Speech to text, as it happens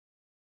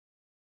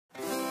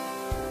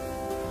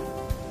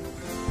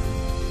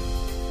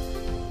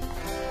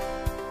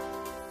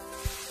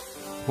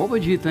What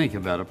would you think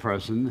about a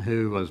person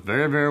who was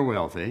very, very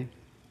wealthy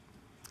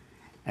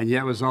and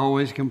yet was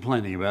always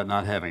complaining about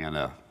not having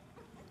enough?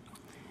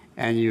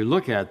 And you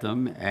look at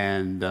them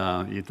and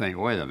you think,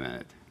 wait a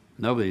minute,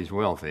 nobody's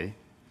wealthy,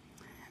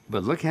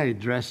 but look how he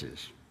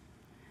dresses,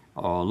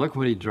 or look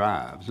what he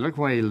drives, look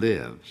where he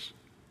lives.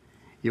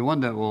 You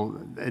wonder,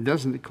 well, it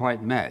doesn't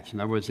quite match. In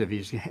other words,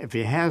 if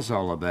he has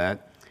all of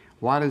that,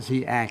 why does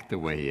he act the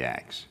way he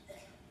acts?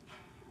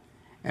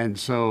 And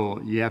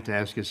so you have to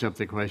ask yourself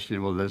the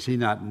question, well, does he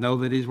not know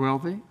that he's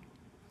wealthy?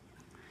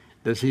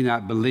 Does he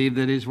not believe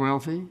that he's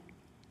wealthy?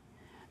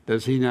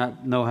 Does he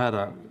not know how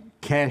to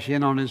cash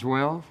in on his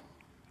wealth?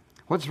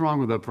 What's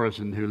wrong with a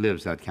person who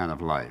lives that kind of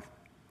life?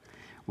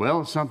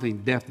 Well,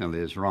 something definitely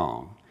is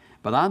wrong.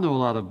 But I know a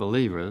lot of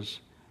believers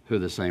who are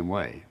the same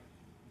way.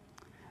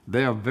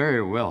 They are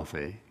very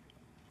wealthy,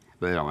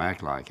 but they don't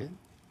act like it.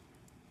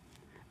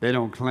 They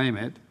don't claim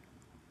it.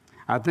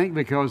 I think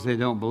because they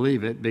don't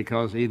believe it,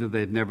 because either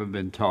they've never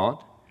been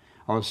taught,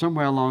 or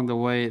somewhere along the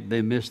way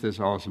they missed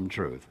this awesome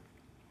truth.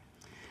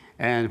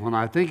 And when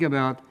I think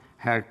about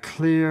how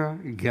clear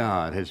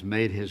God has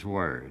made His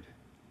Word,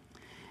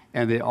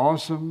 and the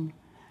awesome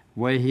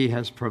way He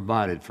has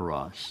provided for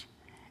us,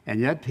 and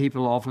yet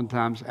people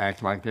oftentimes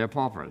act like they're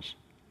paupers,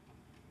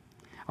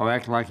 or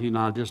act like,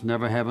 I just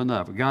never have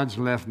enough. God's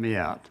left me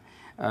out.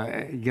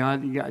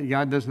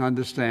 God doesn't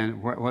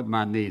understand what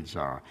my needs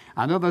are.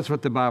 I know that's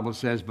what the Bible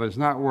says, but it's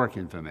not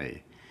working for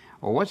me.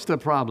 Well, what's the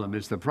problem?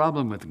 Is the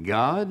problem with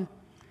God,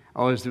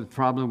 or is the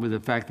problem with the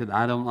fact that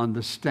I don't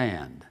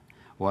understand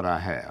what I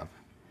have?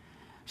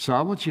 So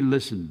I want you to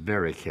listen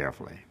very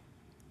carefully.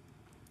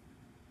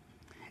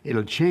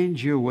 It'll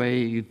change your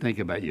way you think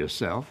about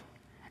yourself,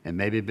 and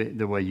maybe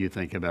the way you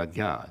think about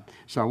God.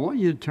 So I want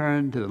you to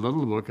turn to the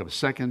little book of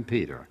 2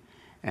 Peter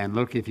and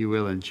look, if you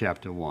will, in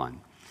chapter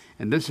 1.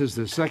 And this is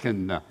the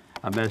second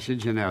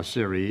message in our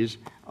series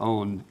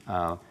on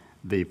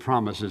the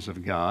promises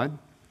of God.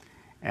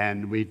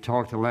 And we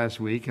talked last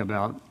week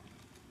about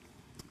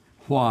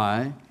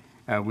why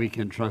we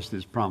can trust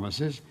His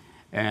promises.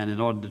 And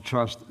in order to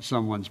trust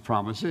someone's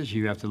promises,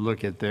 you have to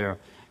look at their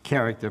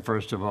character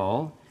first of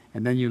all,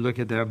 and then you look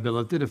at their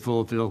ability to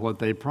fulfill what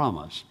they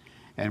promise.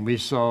 And we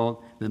saw,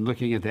 then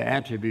looking at the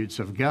attributes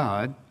of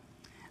God,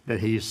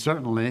 that He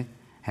certainly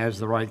has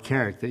the right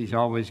character. He's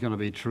always going to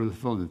be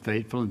truthful and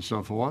faithful and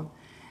so forth.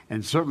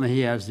 And certainly He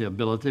has the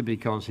ability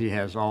because He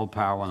has all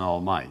power and all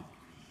might.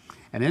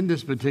 And in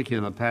this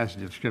particular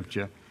passage of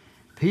Scripture,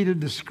 Peter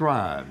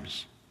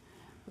describes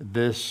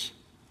this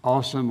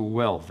awesome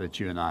wealth that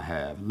you and I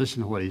have.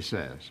 Listen to what he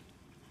says.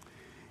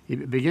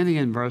 Beginning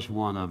in verse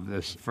 1 of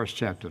this first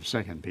chapter of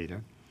 2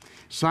 Peter,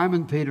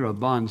 Simon Peter, a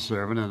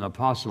bondservant and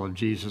apostle of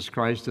Jesus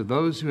Christ, to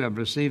those who have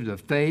received a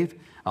faith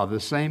of the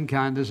same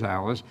kind as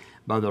ours,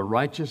 by the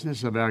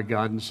righteousness of our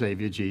God and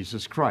Savior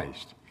Jesus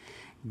Christ.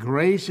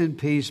 Grace and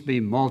peace be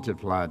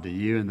multiplied to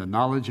you in the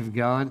knowledge of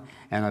God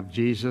and of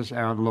Jesus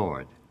our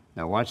Lord.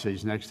 Now watch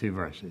these next two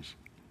verses.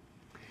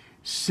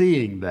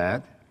 Seeing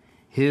that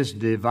His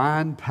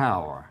divine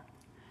power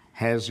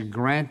has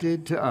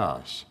granted to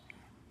us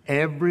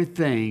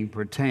everything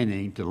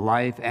pertaining to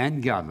life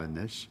and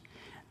godliness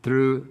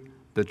through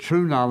the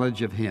true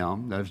knowledge of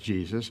Him, that is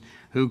Jesus,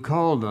 who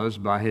called us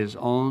by His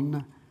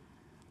own,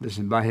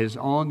 by His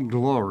own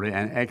glory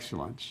and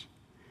excellence.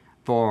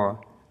 For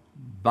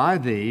by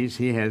these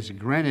He has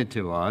granted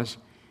to us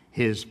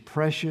His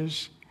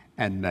precious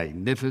and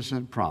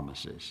magnificent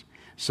promises,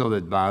 so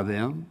that by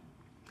them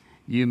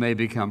you may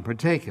become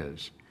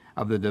partakers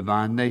of the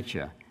divine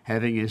nature,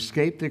 having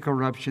escaped the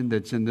corruption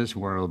that's in this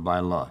world by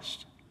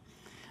lust.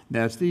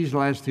 Now, it's these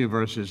last two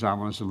verses I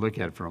want us to look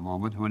at for a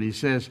moment, when he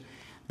says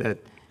that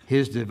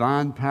His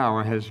divine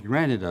power has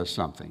granted us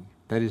something,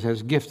 that is,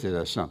 has gifted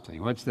us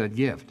something. What's that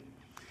gift?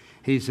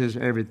 He says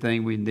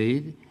everything we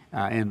need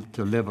and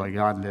to live a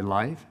godly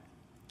life.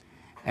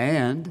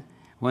 And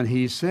when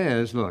he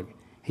says, look,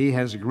 He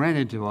has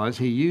granted to us,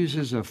 he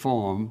uses a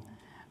form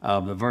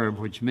of the verb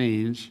which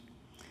means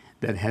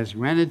that has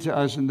granted to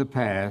us in the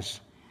past,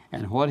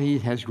 and what He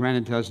has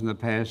granted to us in the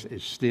past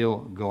is still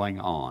going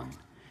on.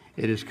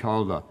 It is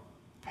called a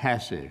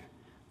passive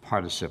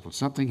participle.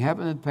 Something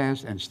happened in the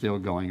past and still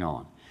going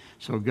on.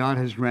 So God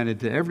has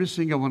granted to every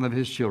single one of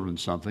His children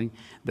something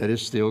that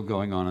is still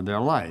going on in their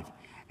life.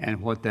 And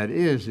what that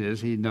is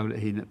he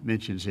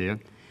mentions here,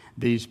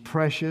 these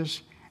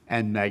precious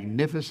and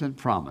magnificent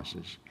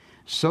promises,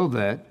 so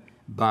that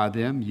by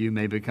them you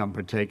may become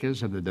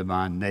partakers of the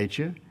divine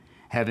nature,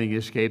 having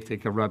escaped the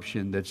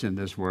corruption that's in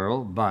this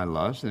world by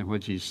lust. And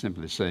what he's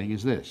simply saying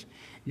is this: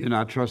 you and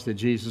I trusted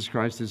Jesus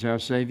Christ as our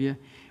Savior.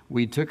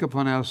 We took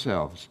upon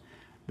ourselves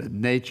the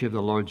nature of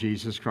the Lord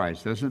Jesus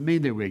Christ. Doesn't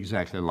mean that we're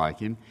exactly like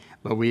Him,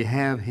 but we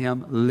have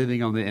Him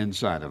living on the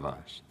inside of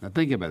us. Now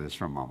think about this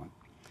for a moment.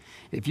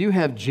 If you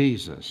have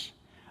Jesus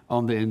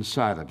on the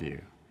inside of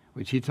you,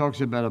 which He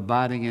talks about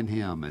abiding in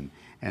Him,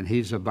 and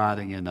He's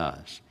abiding in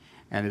us,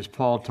 and as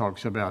Paul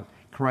talks about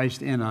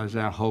Christ in us,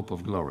 our hope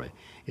of glory.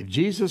 If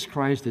Jesus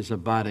Christ is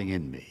abiding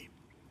in me,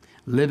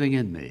 living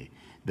in me,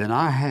 then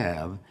I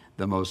have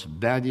the most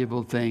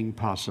valuable thing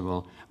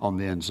possible on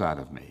the inside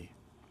of me.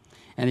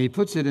 And he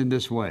puts it in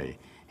this way.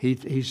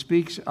 He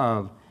speaks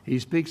of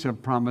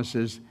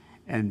promises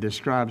and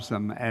describes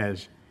them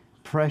as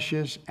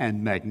precious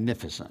and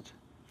magnificent.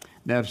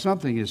 Now, if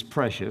something is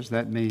precious,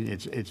 that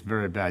means it's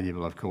very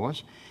valuable, of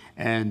course.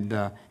 And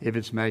if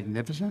it's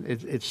magnificent,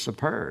 it's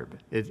superb.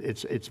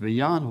 It's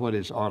beyond what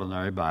is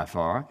ordinary by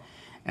far,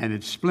 and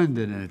it's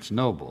splendid and it's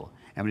noble.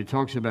 And when he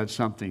talks about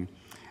something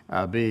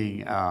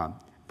being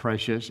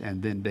precious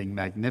and then being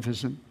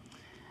magnificent,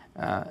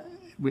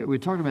 we're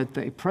talking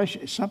about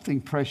precious.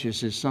 Something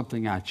precious is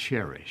something I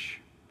cherish,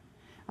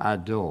 I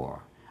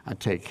adore, I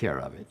take care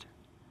of it.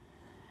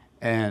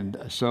 And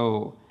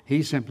so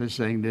he's simply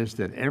saying this,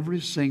 that every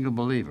single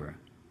believer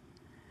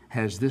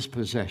has this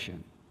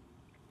possession.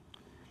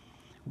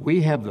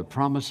 We have the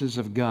promises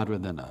of God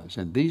within us,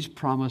 and these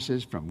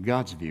promises from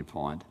God's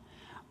viewpoint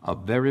are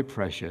very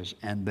precious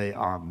and they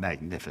are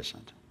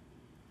magnificent.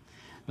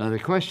 Now the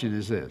question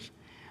is this: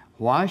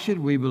 why should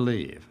we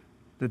believe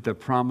that the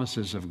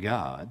promises of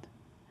God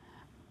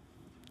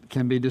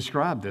can be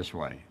described this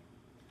way?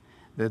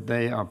 That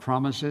they are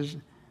promises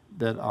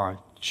that are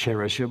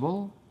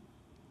cherishable,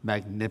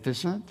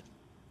 magnificent,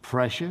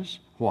 precious.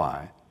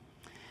 Why?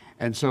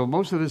 And so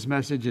most of this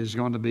message is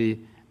going to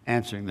be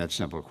answering that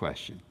simple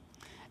question.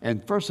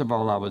 And first of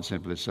all, I would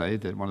simply say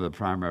that one of the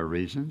primary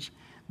reasons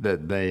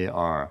that they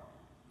are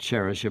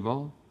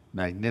cherishable,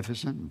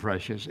 magnificent, and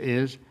precious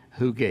is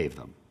who gave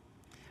them.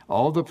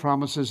 All the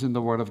promises in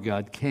the Word of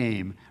God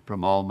came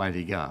from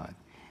Almighty God.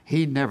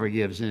 He never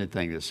gives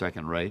anything that's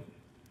second rate.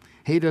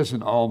 He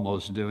doesn't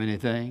almost do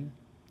anything.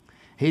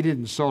 He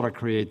didn't sort of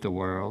create the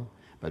world,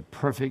 but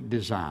perfect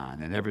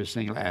design in every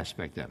single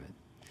aspect of it.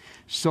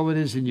 So it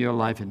is in your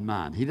life and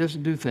mine. He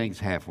doesn't do things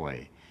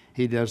halfway.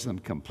 He does them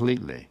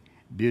completely,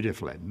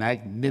 beautifully,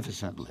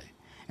 magnificently.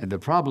 And the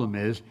problem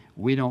is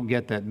we don't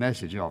get that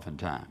message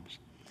oftentimes.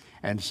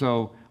 And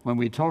so when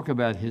we talk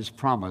about his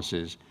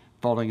promises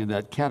falling in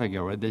that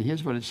category, then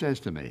here's what it says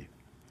to me.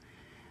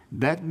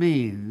 That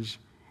means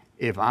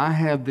if I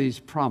have these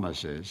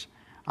promises,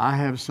 I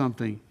have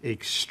something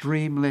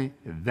extremely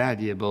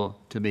valuable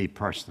to me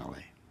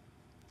personally,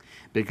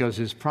 because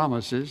his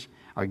promises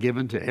are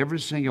given to every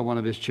single one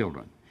of his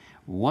children.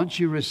 Once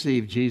you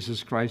receive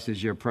Jesus Christ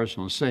as your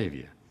personal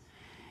Savior,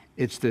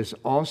 it's this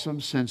awesome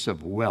sense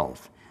of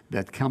wealth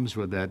that comes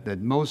with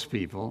that most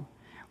people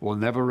will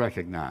never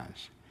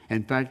recognize.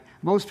 In fact,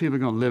 most people are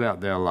going to live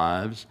out their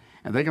lives,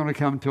 and they're going to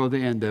come toward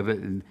the end of it,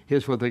 and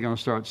here's what they're going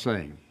to start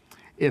saying.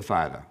 If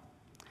I'd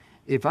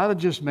have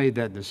just made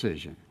that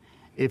decision,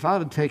 if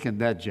I'd have taken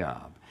that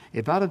job,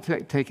 if I'd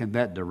have taken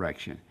that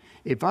direction,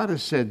 if I'd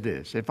have said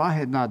this, if I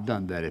had not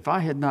done that, if I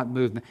had not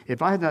moved,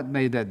 if I had not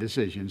made that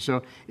decision.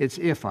 So it's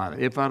if I'd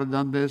have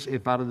done this,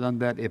 if I'd have done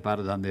that, if I'd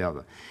have done the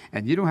other.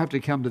 And you don't have to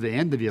come to the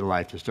end of your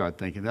life to start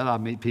thinking that. I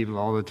meet people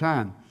all the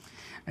time.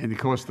 In the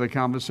course of the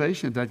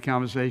conversation, if that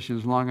conversation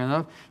is long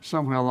enough,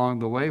 somewhere along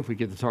the way, if we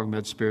get to talking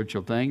about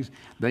spiritual things,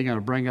 they're going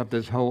to bring up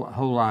this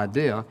whole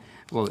idea,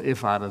 well,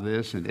 if I'd have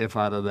this and if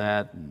I'd have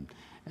that,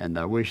 and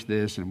I wish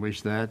this and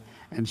wish that.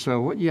 And so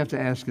what you have to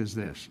ask is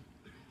this: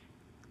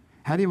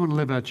 how do you want to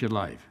live out your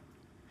life?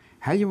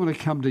 How do you want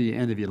to come to the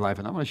end of your life?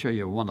 And I'm going to show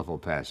you a wonderful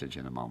passage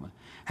in a moment.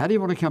 How do you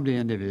want to come to the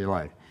end of your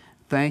life?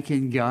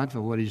 Thanking God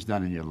for what he's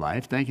done in your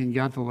life, thanking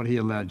God for what he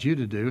allowed you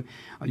to do.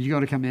 Are you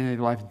going to come to the end of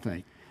your life and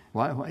think,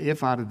 why,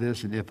 if out of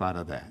this and if out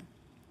of that?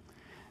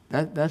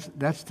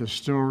 That's the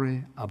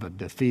story of a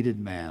defeated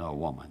man or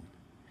woman.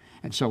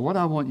 And so what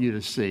I want you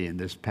to see in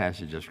this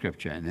passage of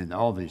Scripture and in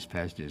all these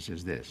passages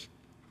is this.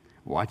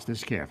 Watch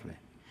this carefully.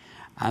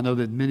 I know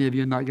that many of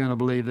you are not going to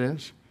believe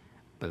this,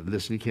 but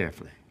listen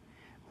carefully.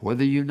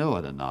 Whether you know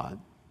it or not,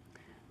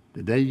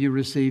 the day you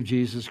received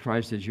Jesus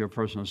Christ as your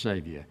personal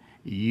Savior,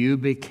 you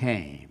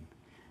became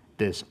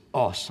this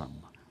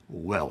awesome,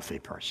 wealthy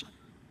person.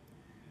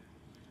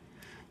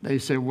 They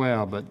say,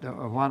 well, but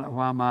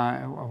why am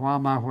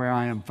I where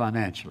I am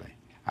financially?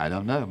 I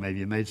don't know. Maybe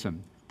you made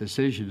some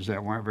decisions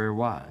that weren't very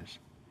wise.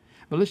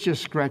 But let's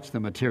just scratch the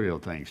material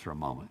things for a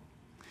moment.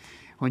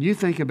 When you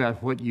think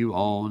about what you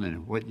own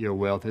and what your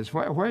wealth is,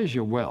 where is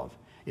your wealth?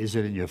 Is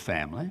it in your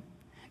family?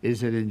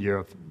 Is it in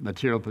your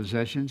material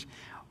possessions?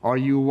 Are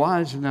you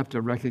wise enough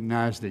to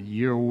recognize that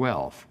your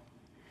wealth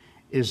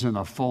is in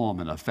a form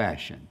and a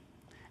fashion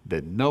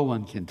that no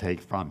one can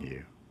take from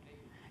you?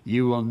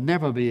 You will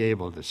never be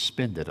able to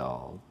spend it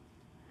all.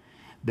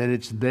 That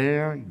it's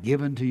there,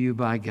 given to you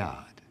by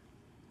God.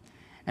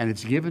 And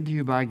it's given to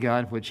you by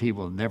God, which he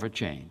will never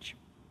change.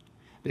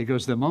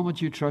 Because the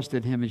moment you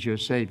trusted him as your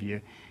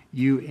Savior,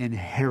 you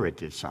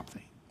inherited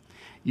something.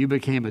 You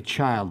became a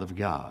child of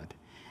God.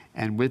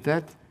 And with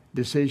that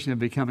decision of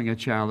becoming a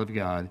child of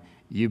God,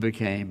 you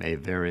became a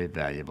very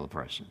valuable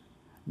person.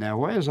 Now,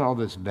 where's all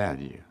this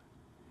value?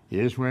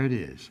 Here's where it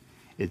is.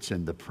 It's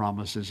in the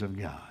promises of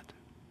God.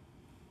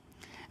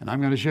 And I'm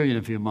going to show you in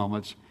a few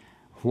moments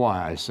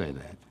why I say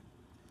that.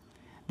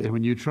 That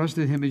when you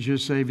trusted him as your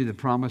Savior, the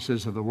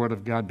promises of the Word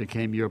of God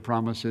became your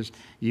promises.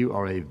 You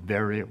are a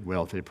very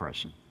wealthy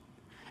person.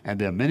 And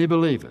there are many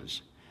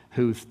believers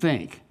who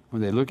think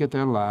When they look at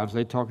their lives,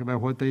 they talk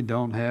about what they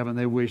don't have and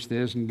they wish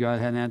this and God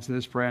hadn't answered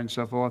this prayer and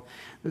so forth.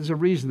 There's a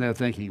reason they're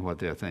thinking what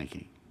they're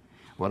thinking.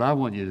 What I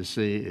want you to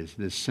see is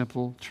this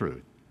simple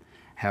truth.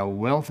 How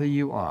wealthy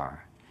you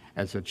are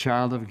as a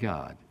child of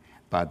God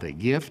by the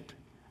gift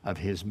of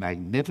His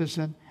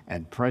magnificent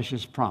and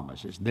precious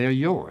promises. They're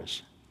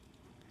yours,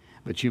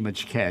 but you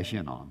must cash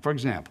in on them. For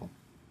example,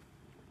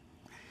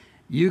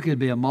 you could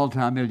be a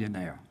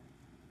multimillionaire,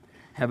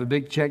 have a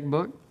big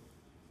checkbook,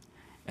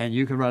 and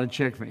you could write a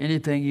check for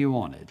anything you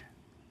wanted.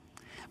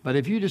 But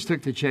if you just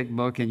took the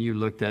checkbook and you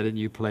looked at it and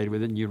you played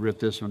with it and you ripped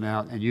this one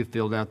out and you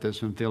filled out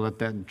this one, filled out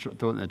that and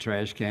throw it in the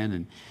trash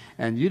can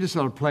and you just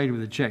sort of played with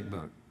the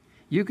checkbook,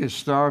 you could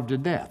starve to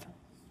death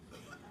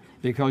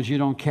because you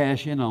don't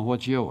cash in on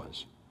what's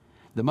yours.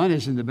 The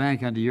money's in the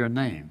bank under your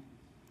name.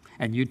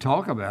 And you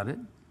talk about it,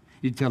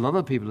 you tell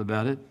other people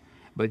about it,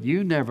 but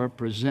you never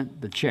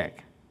present the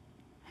check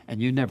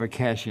and you never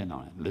cash in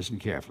on it. Listen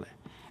carefully.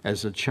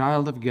 As a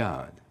child of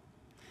God,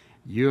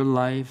 your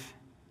life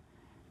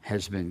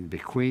has been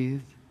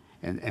bequeathed,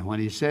 and when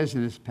he says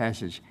in this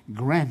passage,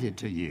 granted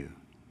to you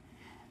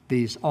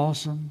these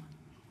awesome,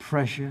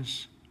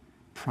 precious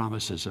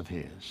promises of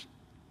his,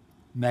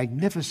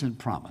 magnificent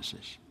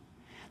promises,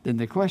 then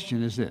the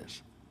question is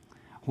this: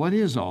 what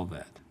is all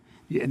that?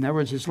 In other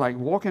words, it's like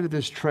walking to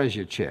this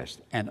treasure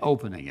chest and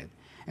opening it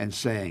and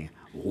saying,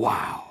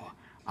 wow,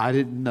 I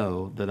didn't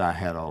know that I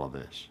had all of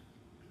this.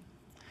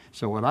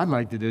 So what I'd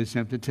like to do is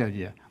simply tell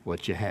you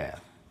what you have.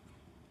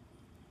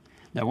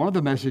 Now, one of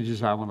the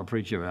messages I want to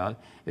preach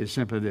about is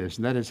simply this,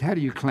 and that is, how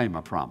do you claim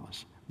a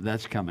promise?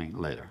 That's coming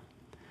later.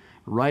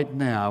 Right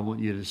now, I want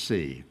you to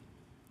see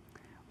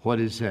what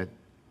is at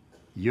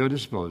your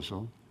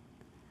disposal,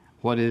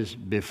 what is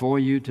before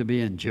you to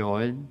be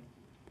enjoyed,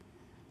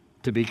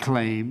 to be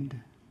claimed,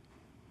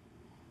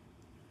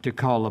 to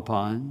call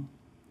upon.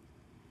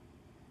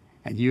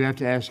 And you have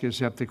to ask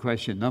yourself the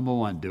question, number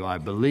one, do I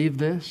believe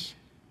this?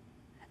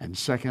 And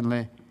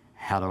secondly,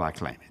 how do I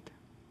claim it?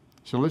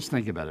 So let's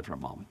think about it for a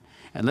moment.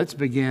 And let's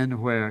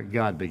begin where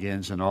God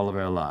begins in all of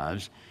our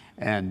lives.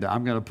 And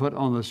I'm going to put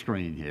on the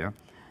screen here,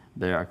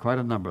 there are quite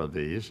a number of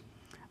these.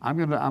 I'm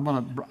going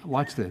to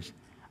watch this.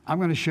 I'm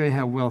going to show you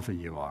how wealthy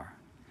you are,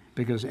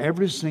 because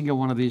every single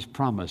one of these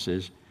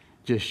promises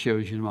just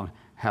shows you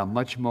how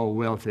much more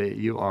wealthy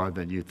you are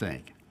than you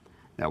think.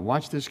 Now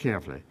watch this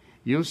carefully.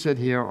 You'll sit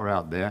here or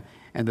out there,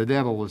 and the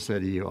devil will say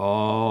to you,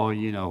 oh,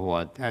 you know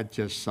what, that's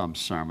just some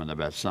sermon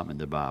about something in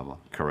the Bible.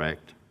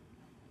 Correct?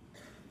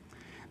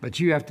 But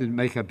you have to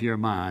make up your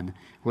mind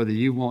whether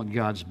you want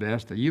God's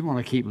best or you want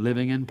to keep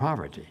living in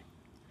poverty.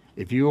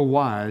 If you're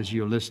wise,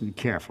 you'll listen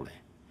carefully.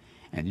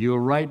 And you'll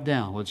write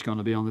down what's going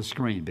to be on the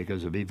screen,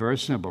 because it'll be very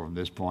simple from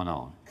this point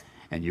on.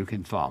 And you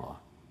can follow.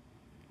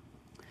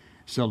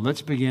 So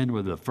let's begin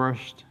with the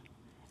first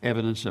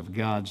evidence of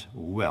God's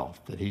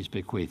wealth that he's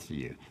bequeathed to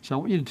you. So I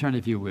want you to turn,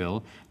 if you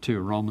will, to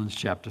Romans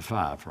chapter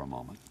 5 for a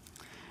moment.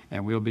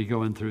 And we'll be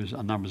going through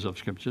a number of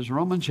scriptures.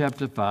 Romans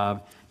chapter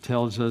 5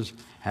 tells us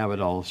how it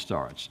all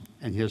starts.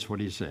 And here's what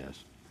he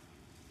says.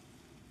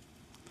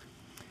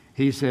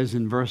 He says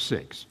in verse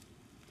 6,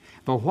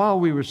 "But while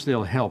we were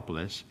still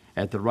helpless,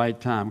 at the right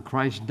time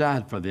Christ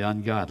died for the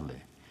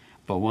ungodly.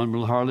 But one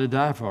will hardly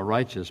die for a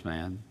righteous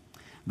man,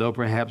 though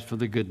perhaps for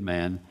the good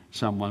man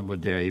someone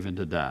would dare even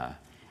to die.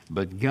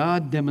 But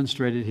God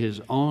demonstrated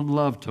his own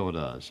love toward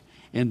us,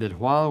 in that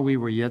while we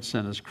were yet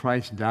sinners,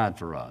 Christ died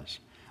for us.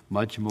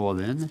 Much more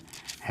then,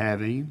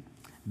 having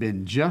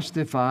been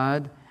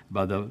justified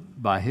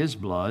by his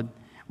blood,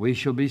 we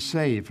shall be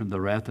saved from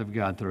the wrath of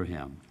God through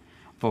him.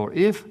 For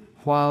if,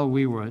 while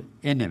we were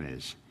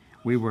enemies,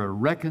 we were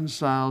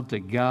reconciled to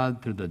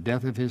God through the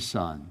death of his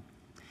Son,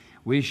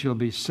 we shall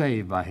be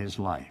saved by his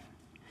life.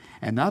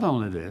 And not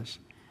only this,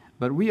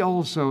 but we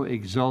also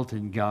exult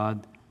in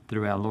God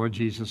through our Lord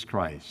Jesus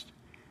Christ,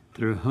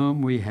 through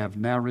whom we have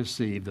now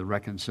received the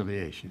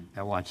reconciliation."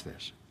 Now watch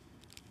this.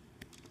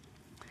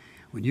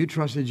 When you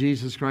trusted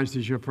Jesus Christ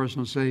as your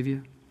personal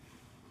Savior,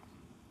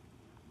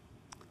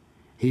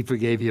 he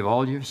forgave you of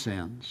all your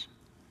sins.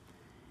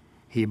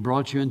 He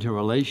brought you into a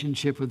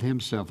relationship with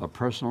himself, a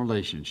personal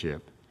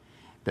relationship,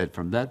 that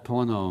from that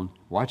point on,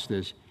 watch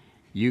this,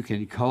 you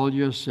can call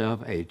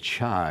yourself a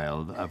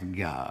child of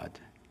God.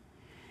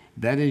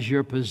 That is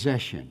your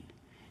possession.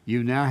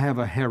 You now have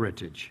a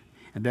heritage,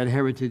 and that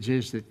heritage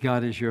is that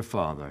God is your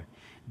Father.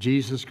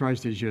 Jesus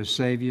Christ is your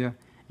Savior,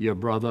 your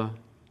brother,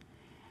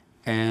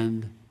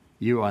 and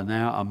you are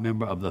now a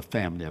member of the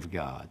family of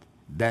God.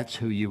 That's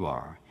who you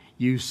are.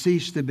 You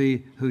cease to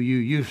be who you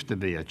used to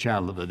be, a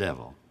child of the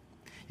devil.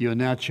 You are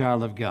now a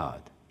child of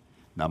God,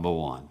 number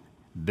one.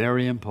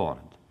 Very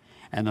important.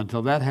 And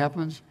until that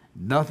happens,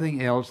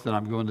 nothing else that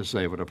I'm going to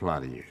say would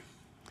apply to you.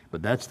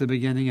 But that's the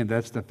beginning, and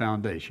that's the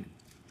foundation.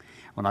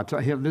 When I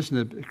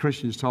listen to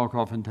Christians talk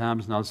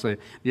oftentimes, and I'll say, "Have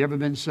you ever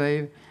been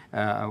saved?"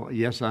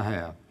 Yes, I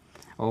have.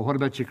 "Oh, what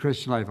about your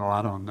Christian life?" "Oh,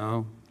 I don't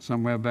know.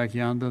 Somewhere back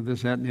yonder,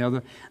 this, that, and the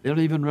other." They don't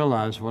even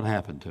realize what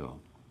happened to them.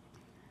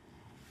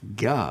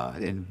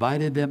 God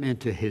invited them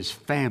into his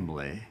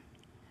family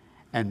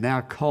and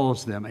now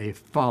calls them a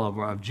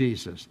follower of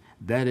Jesus.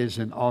 That is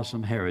an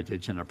awesome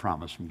heritage and a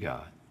promise from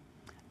God.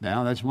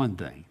 Now, that's one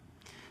thing.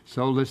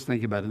 So let's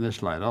think about it in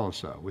this light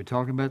also. Let's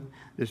talk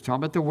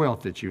about the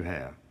wealth that you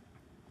have.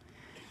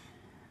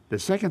 The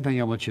second thing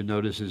I want you to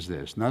notice is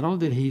this. Not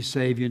only did he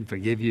save you and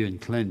forgive you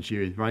and cleanse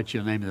you and write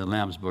your name in the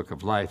Lamb's Book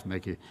of Life,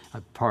 make you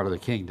a part of the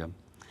kingdom,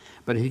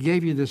 but he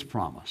gave you this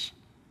promise.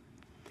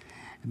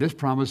 This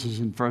promise is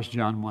in 1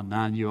 John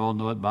 1:9. You all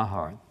know it by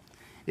heart.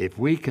 If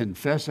we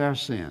confess our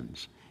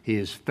sins, he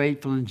is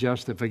faithful and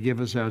just to forgive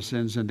us our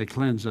sins and to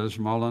cleanse us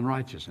from all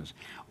unrighteousness.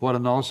 What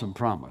an awesome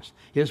promise.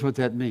 Here's what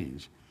that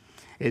means.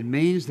 It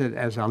means that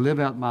as I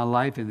live out my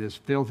life in this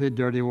filthy,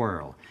 dirty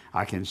world,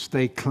 I can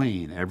stay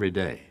clean every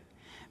day.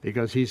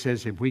 Because he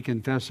says if we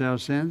confess our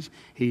sins,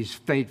 he's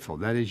faithful.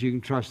 That is, you can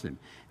trust him.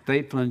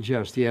 Faithful and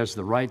just. He has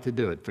the right to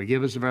do it.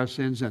 Forgive us of our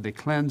sins and to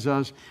cleanse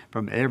us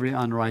from every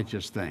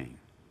unrighteous thing.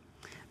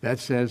 That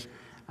says,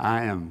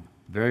 I am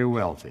very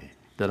wealthy,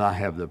 that I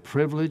have the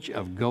privilege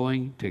of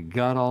going to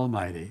God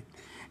Almighty,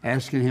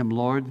 asking him,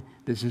 Lord,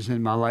 this is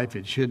in my life.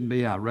 It shouldn't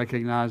be. I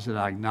recognize it.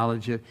 I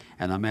acknowledge it.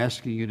 And I'm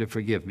asking you to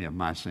forgive me of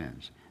my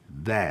sins.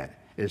 That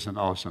is an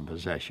awesome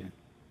possession.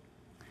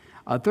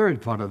 A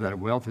third part of that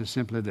wealth is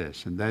simply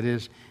this, and that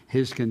is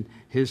his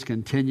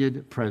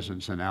continued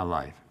presence in our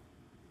life.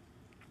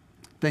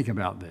 Think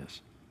about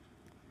this.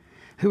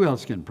 Who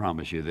else can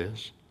promise you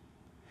this?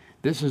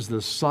 This is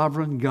the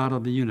sovereign God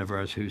of the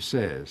universe who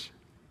says,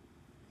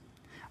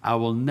 I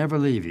will never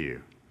leave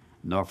you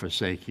nor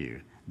forsake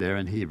you. There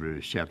in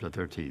Hebrews chapter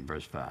 13,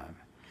 verse 5.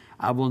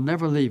 I will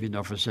never leave you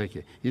nor forsake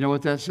you. You know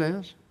what that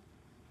says?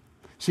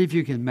 See if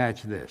you can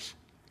match this.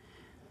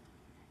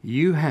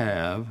 You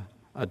have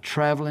a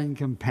traveling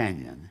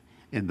companion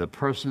in the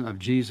person of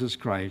Jesus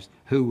Christ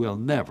who will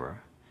never,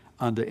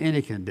 under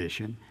any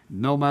condition,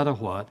 no matter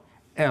what,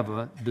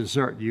 ever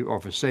desert you or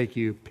forsake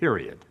you,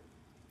 period.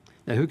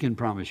 Now, who can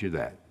promise you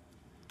that?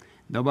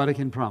 Nobody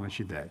can promise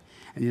you that.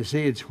 And you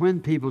see, it's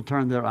when people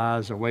turn their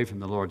eyes away from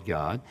the Lord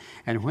God,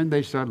 and when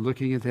they start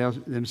looking at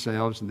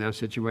themselves and their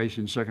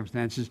situations,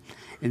 circumstances,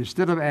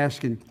 instead of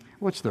asking,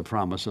 what's the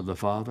promise of the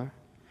Father?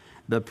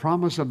 The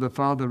promise of the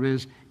Father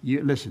is,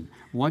 listen,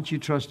 once you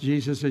trust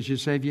Jesus as your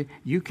Savior,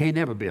 you can't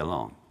ever be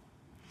alone.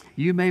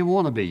 You may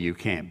want to be, you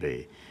can't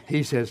be.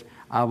 He says,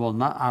 I will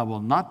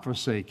not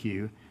forsake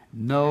you,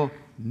 no,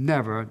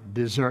 never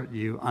desert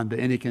you under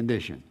any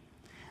condition.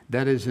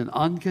 That is an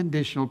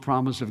unconditional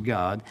promise of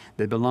God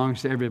that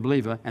belongs to every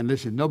believer. And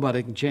listen,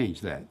 nobody can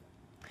change that.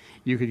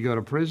 You could go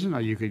to prison,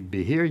 or you could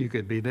be here, you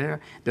could be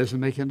there.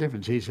 Doesn't make any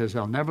difference. He says,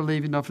 I'll never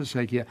leave you nor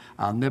forsake you.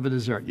 I'll never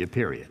desert you,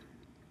 period.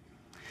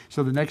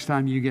 So the next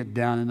time you get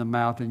down in the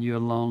mouth and you're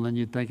alone and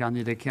you think, I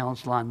need a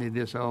counselor, I need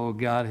this, oh,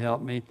 God,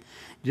 help me.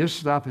 Just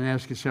stop and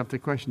ask yourself the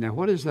question, now,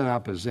 what is that I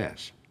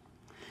possess?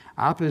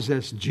 I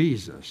possess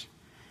Jesus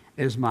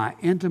as my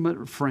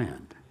intimate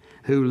friend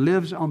who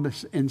lives on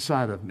the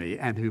inside of me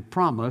and who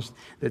promised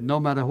that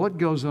no matter what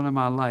goes on in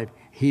my life,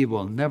 he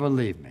will never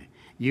leave me.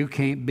 You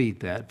can't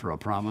beat that for a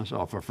promise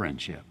or for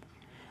friendship.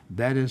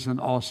 That is an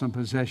awesome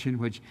possession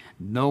which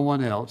no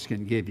one else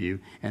can give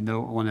you, and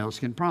no one else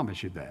can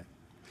promise you that.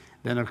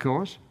 Then, of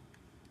course,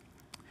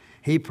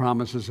 he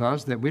promises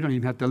us that we don't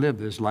even have to live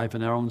this life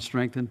in our own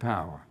strength and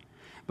power,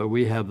 but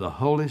we have the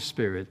Holy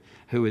Spirit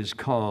who is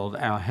called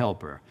our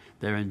helper,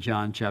 there in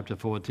John chapter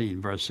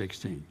 14, verse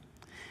 16.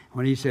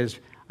 When he says,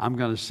 I'm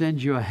going to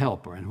send you a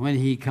helper, and when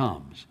he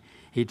comes,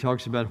 he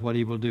talks about what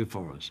he will do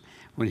for us.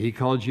 When he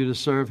calls you to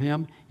serve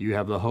him, you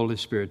have the Holy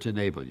Spirit to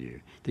enable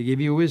you, to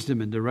give you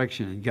wisdom and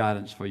direction and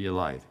guidance for your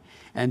life,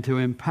 and to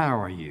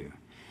empower you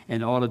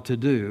in order to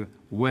do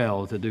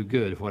well, to do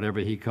good, whatever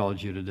he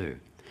calls you to do.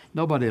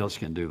 Nobody else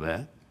can do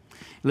that.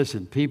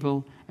 Listen,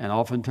 people, and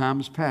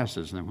oftentimes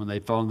pastors, and when they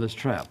fall in this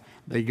trap,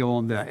 they go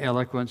on their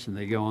eloquence and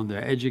they go on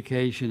their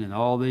education and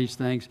all these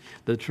things.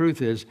 The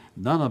truth is,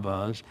 none of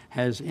us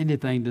has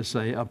anything to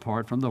say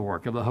apart from the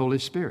work of the Holy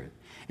Spirit.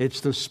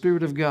 It's the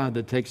Spirit of God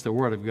that takes the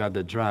Word of God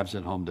that drives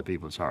it home to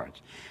people's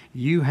hearts.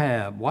 You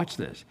have, watch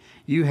this,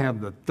 you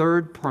have the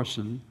third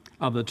person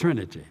of the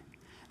Trinity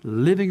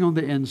living on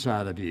the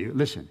inside of you.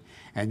 Listen,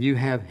 and you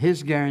have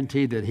his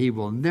guarantee that he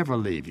will never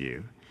leave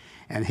you,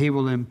 and he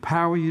will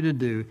empower you to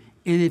do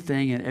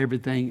anything and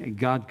everything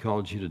God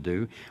calls you to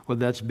do, whether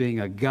that's being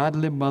a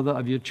godly mother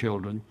of your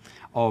children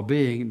or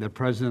being the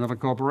president of a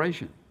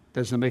corporation.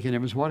 Doesn't make any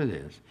difference what it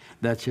is.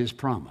 That's his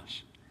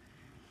promise.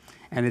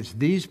 And it's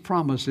these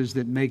promises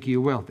that make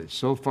you wealthy.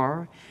 So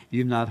far,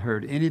 you've not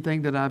heard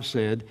anything that I've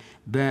said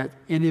that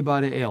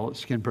anybody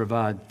else can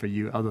provide for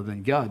you other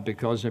than God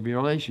because of your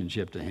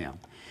relationship to him.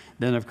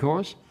 Then, of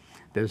course,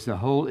 there's the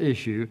whole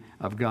issue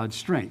of God's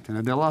strength.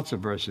 And there are lots of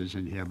verses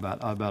in here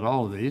about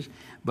all of these.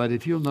 But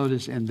if you'll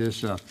notice in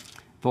this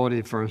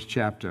 41st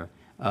chapter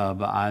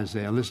of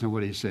Isaiah, listen to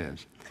what he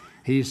says.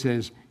 He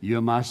says,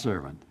 you're my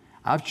servant.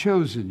 I've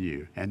chosen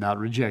you and not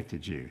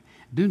rejected you.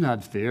 Do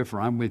not fear,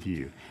 for I'm with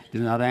you. Do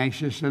not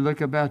anxiously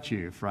look about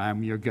you, for I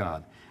am your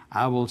God.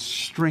 I will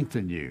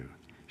strengthen you.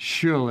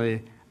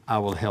 Surely I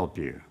will help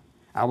you.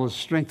 I will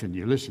strengthen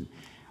you. Listen,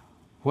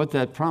 what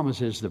that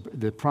promise is,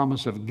 the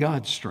promise of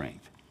God's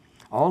strength.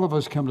 All of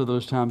us come to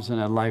those times in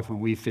our life when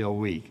we feel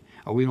weak,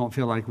 or we don't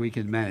feel like we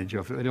can manage,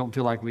 or we don't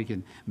feel like we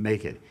can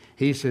make it.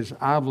 He says,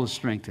 I will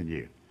strengthen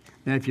you.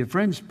 Now, if your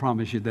friends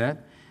promise you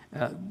that,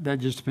 that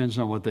just depends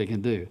on what they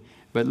can do.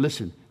 But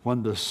listen,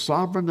 when the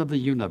sovereign of the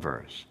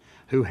universe,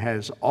 who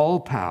has all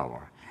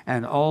power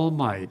and all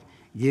might,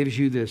 gives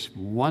you this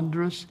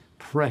wondrous,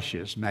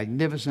 precious,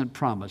 magnificent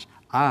promise,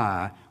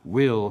 I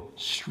will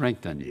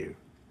strengthen you.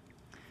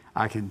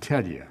 I can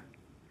tell you,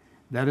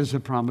 that is a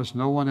promise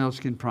no one else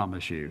can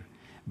promise you,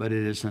 but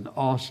it is an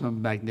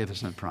awesome,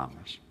 magnificent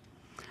promise.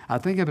 I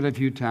think of it a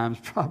few times,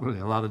 probably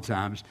a lot of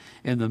times,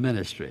 in the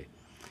ministry,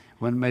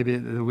 when maybe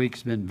the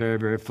week's been very,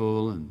 very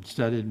full and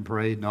studied and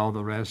prayed and all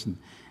the rest,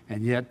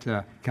 and yet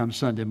come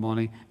Sunday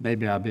morning,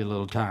 maybe I'll be a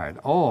little tired.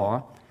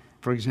 Or,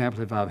 for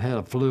example, if I've had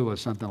a flu or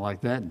something like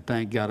that, and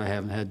thank God I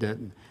haven't had that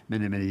in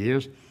many, many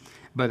years,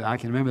 but I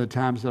can remember the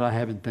times that I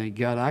haven't, thank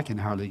God, I can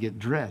hardly get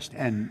dressed.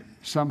 And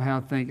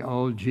somehow think,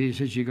 oh,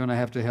 Jesus, you're going to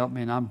have to help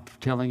me. And I'm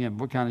telling him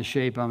what kind of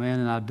shape I'm in,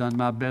 and I've done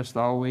my best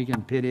all week,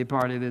 and pity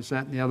party, this,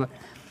 that, and the other.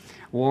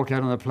 Walk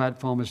out on the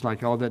platform, it's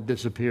like all that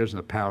disappears, and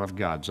the power of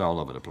God's all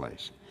over the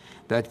place.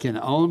 That can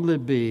only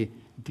be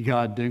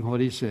God doing what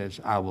he says,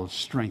 I will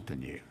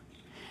strengthen you.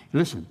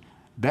 Listen,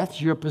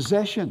 that's your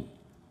possession.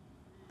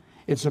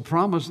 It's a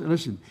promise.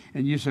 Listen,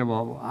 and you say,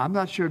 well, I'm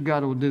not sure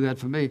God will do that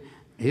for me.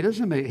 He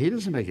doesn't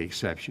make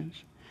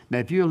exceptions. Now,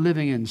 if you're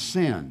living in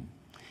sin,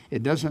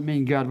 it doesn't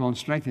mean God won't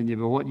strengthen you,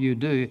 but what you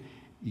do,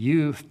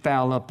 you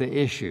foul up the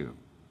issue.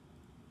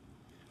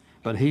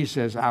 But he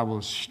says, I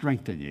will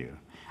strengthen you.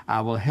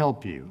 I will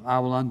help you. I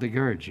will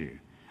undergird you.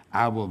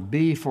 I will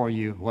be for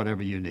you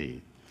whatever you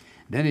need.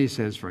 Then he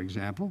says, for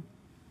example,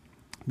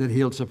 that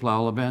he'll supply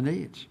all of our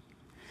needs.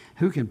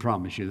 Who can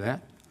promise you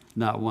that?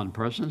 Not one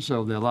person.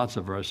 So there are lots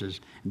of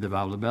verses in the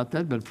Bible about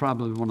that, but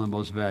probably one of the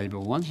most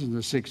valuable ones is in the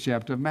 6th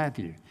chapter of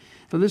Matthew.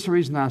 For this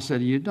reason I say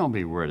to you, don't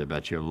be worried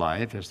about your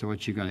life as to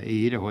what you're going to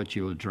eat or what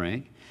you'll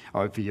drink,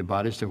 or for your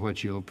body as to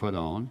what you'll put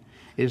on.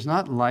 Is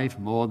not life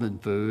more than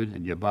food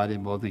and your body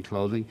more than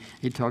clothing?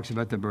 He talks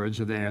about the birds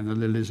of the air and the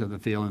lilies of the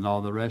field and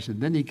all the rest.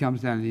 And then he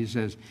comes down and he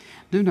says,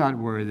 do not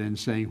worry then,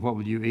 saying, what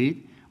will you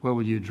eat? What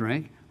will you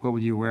drink? What will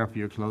you wear for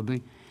your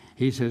clothing?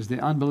 He says, the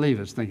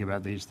unbelievers think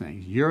about these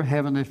things. Your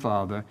heavenly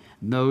Father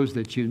knows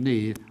that you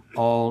need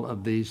all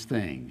of these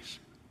things.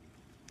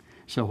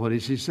 So what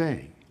is he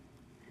saying?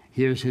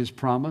 Here's his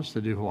promise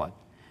to do what?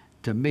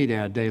 To meet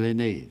our daily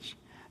needs.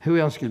 Who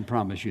else can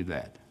promise you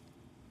that?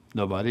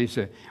 Nobody.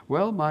 Say,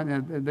 well,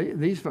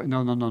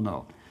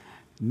 no.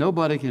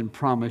 Nobody can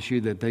promise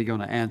you that they're going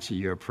to answer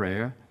your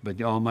prayer but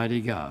the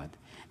Almighty God.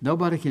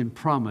 Nobody can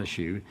promise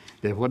you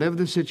that whatever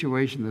the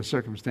situation, the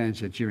circumstance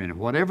that you're in,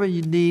 whatever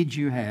need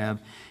you have,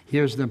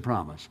 here's the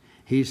promise.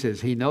 He says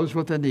he knows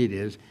what the need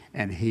is,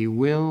 and he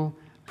will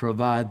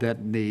provide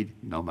that need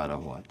no matter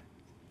what.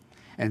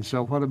 And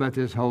so what about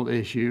this whole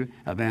issue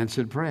of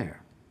answered prayer?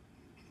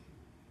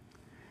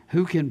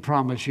 Who can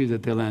promise you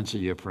that they'll answer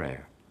your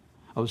prayer?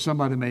 Oh,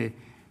 somebody may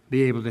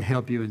be able to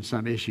help you in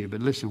some issue,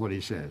 but listen what he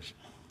says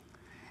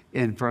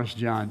in 1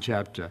 John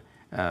chapter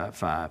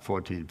 5,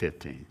 14,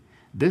 15.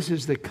 This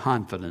is the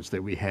confidence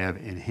that we have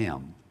in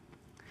him,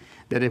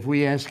 that if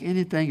we ask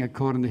anything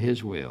according to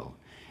his will,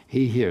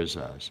 he hears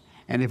us.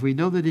 And if we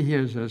know that he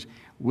hears us,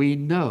 we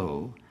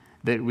know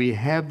that we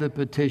have the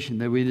petition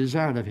that we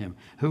desired of him.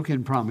 Who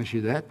can promise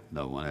you that?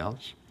 No one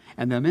else.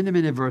 And there are many,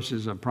 many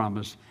verses of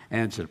promised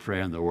answered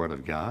prayer in the Word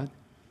of God.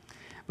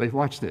 But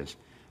watch this.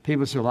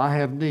 People say, well, I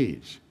have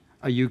needs.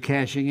 Are you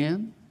cashing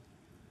in?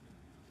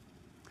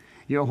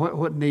 You know,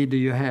 what need do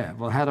you have?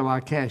 Well, how do I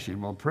cash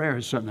in? Well, prayer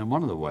is certainly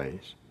one of the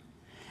ways.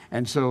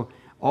 And so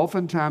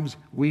oftentimes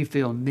we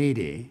feel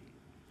needy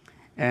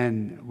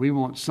and we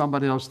want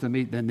somebody else to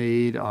meet the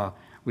need, or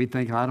we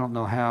think, I don't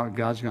know how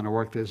God's going to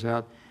work this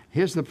out.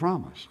 Here's the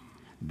promise.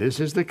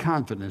 This is the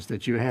confidence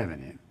that you have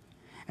in him.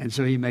 And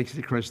so he makes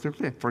it crystal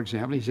clear. For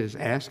example, he says,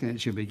 ask and it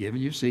shall be given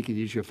you, seek and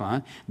you shall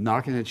find,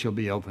 knock and it shall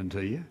be open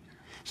to you.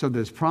 So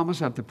there's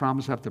promise after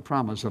promise after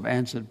promise of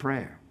answered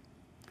prayer.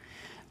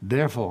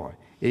 Therefore,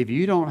 if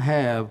you don't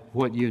have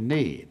what you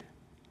need,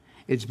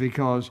 it's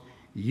because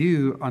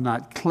you are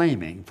not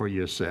claiming for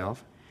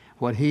yourself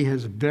what he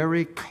has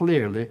very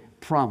clearly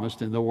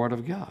promised in the Word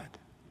of God.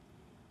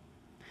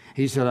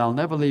 He said, I'll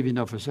never leave you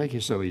nor forsake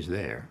you, so he's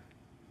there.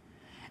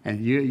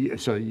 And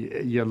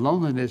your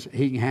loneliness,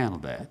 he can handle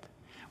that.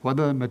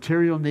 Whatever the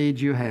material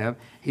needs you have,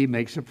 he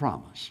makes a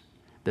promise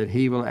that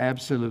he will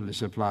absolutely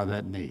supply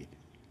that need.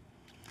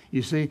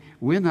 You see,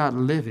 we're not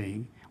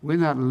living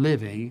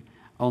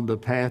on the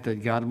path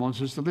that God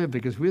wants us to live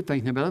because we're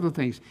thinking about other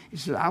things. He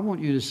says, I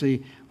want you to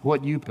see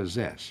what you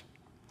possess.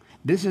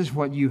 This is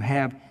what you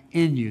have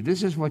in you.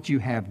 This is what you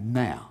have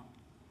now.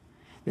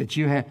 That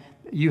you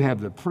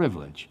have the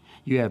privilege.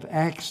 You have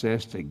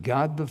access to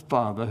God the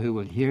Father who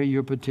will hear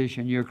your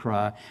petition, your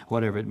cry,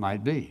 whatever it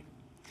might be.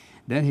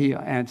 Then he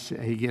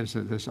gives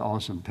us this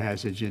awesome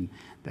passage in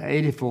the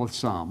 84th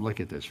Psalm. Look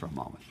at this for a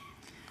moment.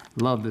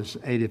 Love this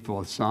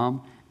 84th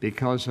Psalm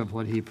because of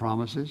what he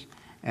promises.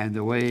 and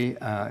the way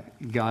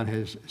God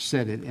has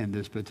said it in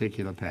this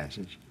particular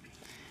passage.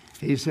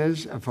 He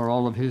says, for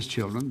all of his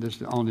children,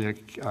 this only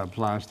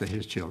applies to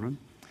his children.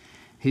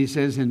 He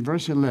says in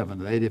verse 11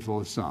 of the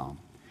 84th Psalm,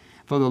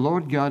 "For the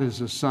Lord God is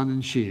a sun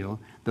and shield.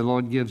 The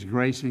Lord gives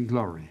grace and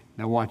glory."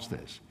 Now watch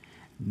this.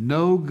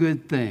 "No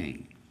good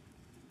thing,"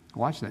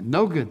 watch that,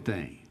 "no good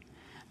thing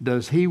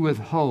does he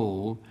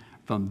withhold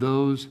from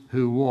those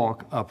who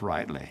walk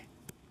uprightly."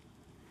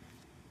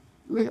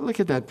 Look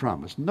at that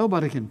promise.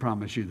 Nobody can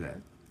promise you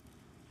that.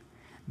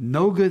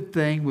 No good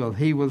thing will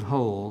he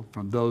withhold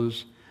from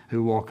those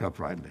who walk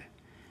uprightly.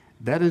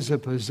 That is a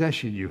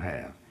possession you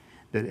have,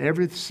 that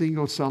every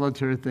single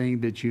solitary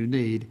thing that you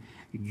need,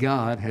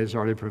 God has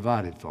already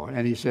provided for.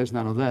 And he says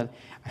not only that,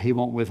 he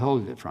won't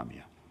withhold it from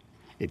you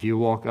if you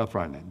walk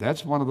uprightly.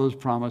 That's one of those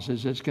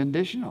promises that's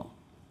conditional.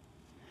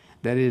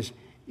 That is,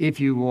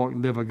 if you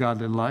live a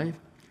godly life,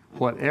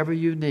 whatever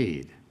you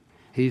need,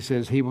 he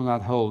says he will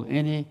not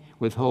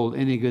withhold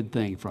any good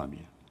thing from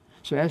you.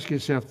 So ask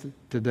yourself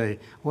today,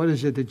 what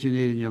is it that you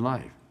need in your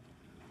life?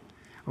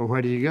 Or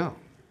where do you go?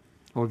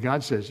 Well,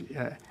 God says,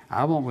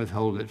 I won't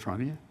withhold it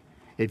from you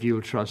if you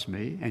will trust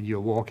me and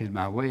you'll walk in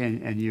my way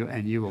and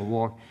you will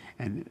walk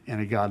in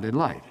a godly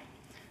life.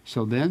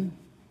 So then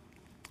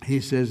he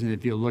says, and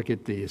if you look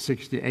at the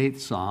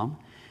 68th Psalm,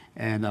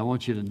 and I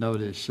want you to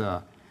notice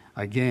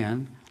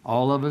again,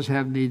 all of us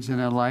have needs in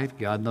our life.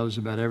 God knows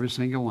about every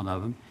single one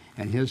of them.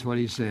 And here's what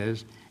he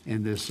says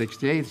in the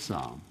 68th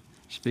Psalm,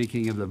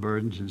 speaking of the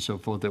burdens and so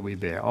forth that we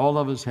bear. All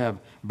of us have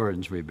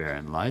burdens we bear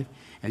in life.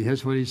 And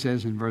here's what he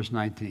says in verse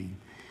 19.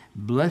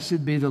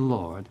 "Blessed be the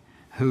Lord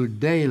who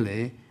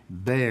daily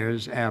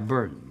bears our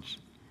burdens."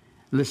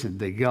 Listen,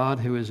 the God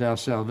who is our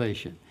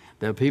salvation.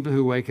 There are people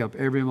who wake up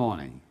every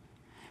morning,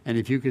 and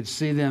if you could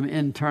see them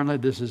internally,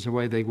 this is the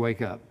way they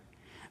wake up.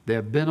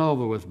 They're bent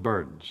over with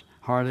burdens,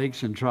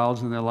 heartaches and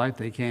trials in their life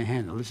they can't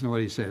handle. Listen to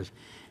what he says.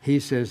 He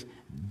says,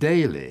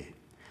 daily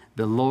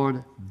the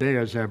Lord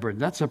bears our burden.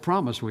 That's a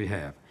promise we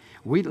have.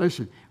 We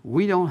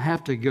don't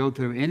have to go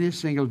through any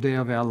single day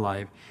of our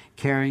life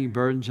carrying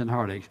burdens and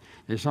heartaches.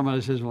 If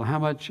somebody says, well, how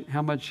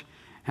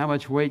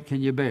much weight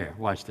can you bear?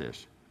 Watch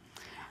this.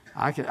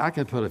 I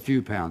could put a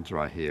few pounds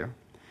right here,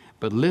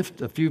 but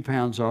lift a few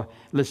pounds off.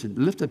 Listen,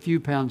 lift a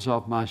few pounds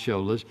off my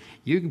shoulders.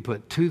 You can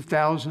put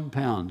 2,000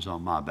 pounds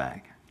on my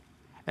back,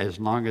 as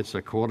long as it's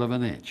a quarter of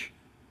an inch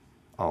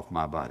off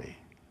my body.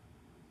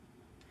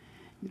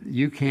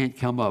 You can't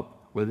come up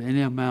with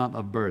any amount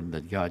of burden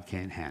that God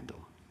can't handle.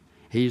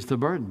 He's the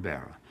burden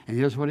bearer. And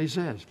here's what he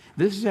says.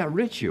 This is how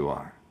rich you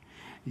are.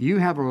 You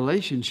have a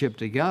relationship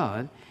to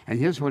God, and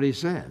here's what he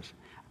says.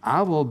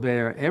 I will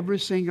bear every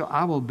single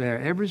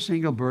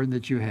burden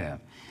that you have.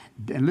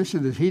 And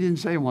listen to this. He didn't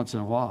say once in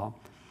a while.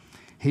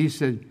 He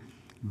said,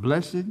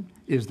 "Blessed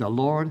is the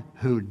Lord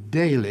who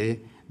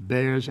daily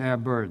bears our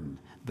burden."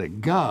 The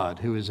God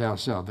who is our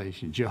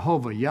salvation,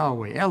 Jehovah,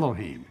 Yahweh,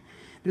 Elohim.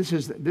 This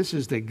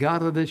is the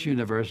God of this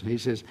universe, and he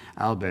says,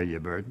 I'll bear your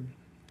burden.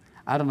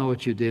 I don't know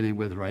what you're dealing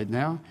with right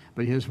now,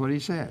 but here's what he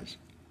says.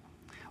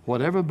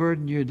 Whatever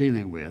burden you're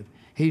dealing with,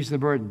 he's the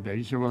burden bearer.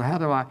 You say, well, how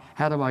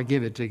do I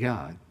give it to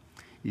God?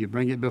 You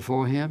bring it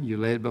before him, you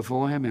lay it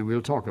before him, and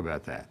we'll talk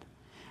about that.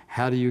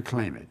 How do you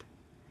claim it?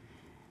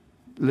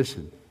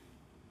 Listen,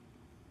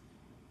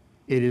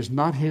 it is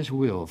not his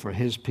will for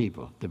his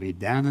people to be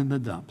down in the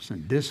dumps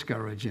and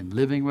discouraged and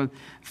living with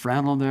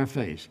frown on their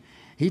face.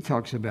 He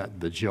talks about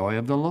the joy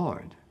of the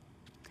Lord.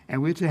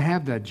 And we're to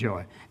have that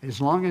joy.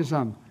 As long as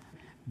I'm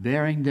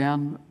bearing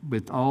down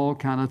with all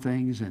kind of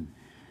things and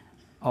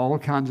all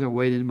kinds of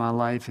weight in my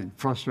life and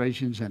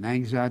frustrations and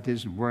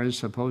anxieties and worries,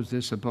 suppose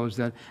this, suppose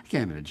that, I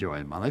can't have any joy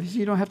in my life. He says,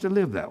 you don't have to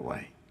live that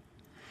way.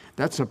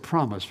 That's a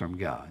promise from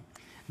God.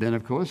 Then,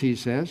 of course, he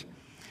says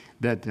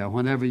that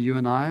whenever you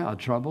and I are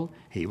troubled,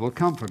 he will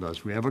comfort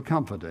us. We have a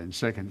comforter in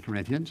 2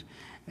 Corinthians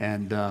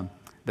and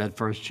that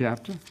first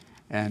chapter.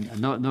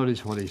 And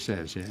notice what he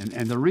says here.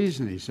 And the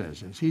reason he says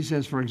this, he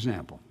says, for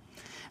example,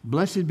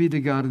 "Blessed be the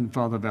God and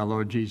Father of our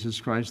Lord Jesus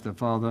Christ, the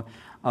Father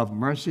of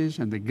mercies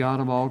and the God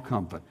of all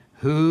comfort,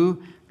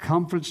 who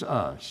comforts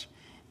us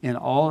in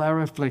all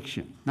our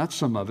affliction," not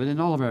some of it, in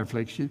all of our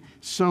affliction,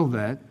 "so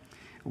that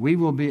we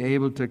will be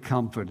able to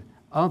comfort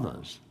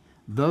others,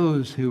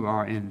 those who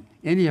are in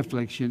any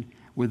affliction,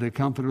 with the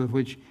comfort with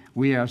which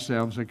we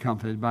ourselves are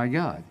comforted by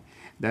God."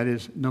 That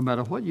is, no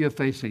matter what you're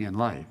facing in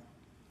life,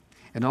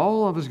 and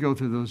all of us go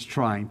through those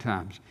trying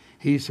times,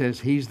 he says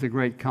he's the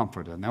great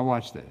comforter. Now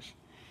watch this.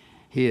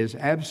 He is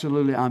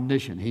absolutely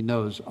omniscient. He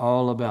knows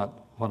all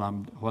about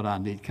what I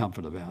need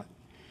comfort about.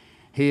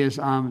 He is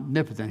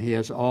omnipotent. He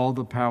has all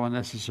the power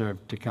necessary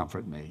to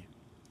comfort me.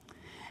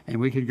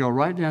 And we could go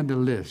right down the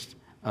list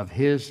of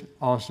his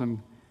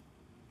awesome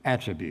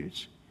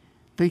attributes.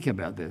 Think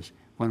about this.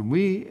 When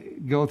we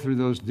go through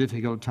those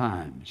difficult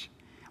times,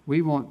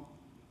 we want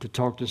to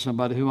talk to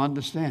somebody who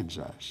understands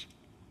us.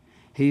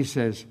 He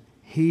says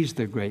he's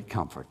the great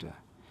comforter,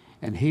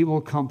 and he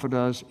will comfort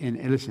us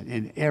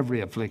in every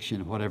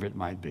affliction, whatever it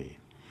might be.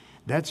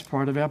 That's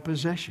part of our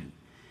possession.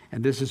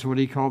 And this is what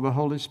he called the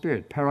Holy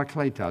Spirit,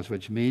 parakletos,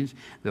 which means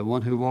the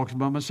one who walks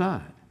by my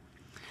side.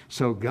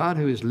 So God,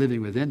 who is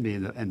living within me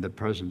in the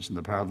presence and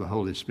the power of the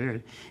Holy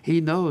Spirit,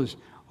 he knows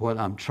what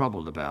I'm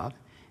troubled about.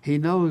 He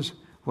knows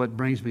what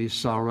brings me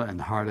sorrow and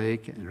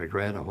heartache and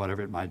regret or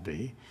whatever it might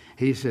be.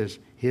 He says,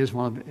 here's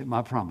one of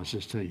my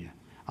promises to you.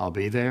 I'll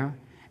be there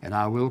and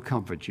I will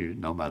comfort you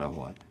no matter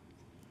what.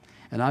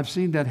 And I've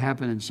seen that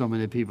happen in so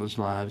many people's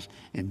lives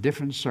in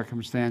different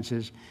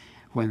circumstances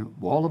when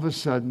all of a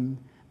sudden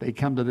they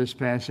come to this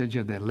passage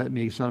and they let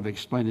me sort of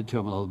explain it to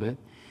them a little bit.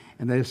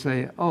 And they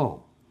say,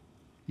 oh,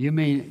 you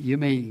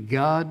mean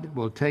God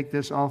will take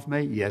this off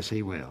me? Yes,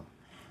 he will.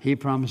 He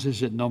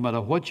promises that no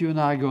matter what you and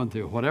I are going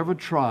through, whatever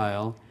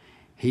trial,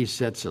 he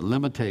sets a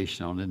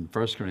limitation on it in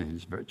 1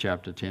 Corinthians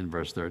chapter 10,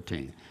 verse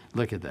 13.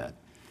 Look at that.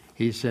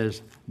 He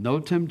says, no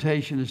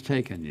temptation has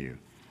taken you,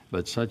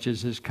 but such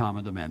is his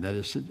common to man. That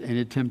is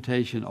any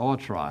temptation or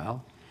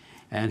trial.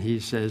 And he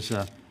says,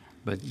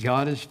 but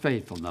God is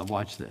faithful. Now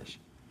watch this.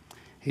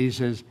 He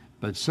says,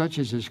 but such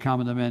is his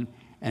common to man,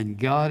 and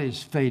God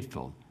is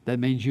faithful. That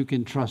means you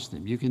can trust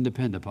him. You can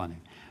depend upon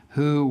him.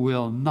 Who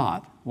will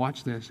not,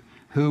 watch this,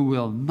 who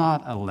will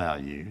not allow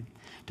you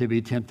to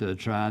be tempted or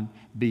tried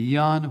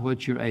beyond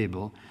what you're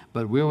able,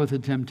 but will with the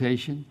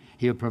temptation,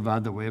 he'll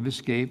provide the way of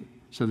escape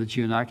so that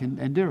you and I can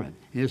endure it.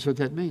 Here's what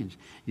that means.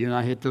 You and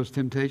I hit those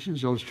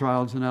temptations, those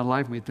trials in our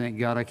life, and we think,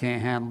 God, I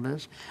can't handle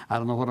this. I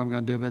don't know what I'm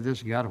going to do about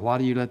this. God, why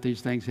do you let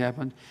these things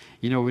happen?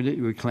 You know,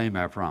 we claim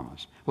our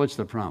promise. What's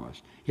the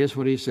promise? Here's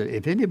what he said.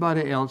 If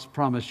anybody else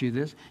promised you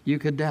this, you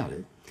could doubt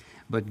it.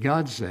 But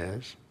God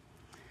says,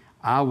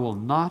 I will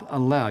not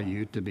allow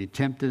you to be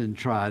tempted and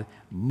tried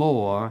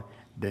more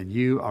than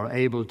you are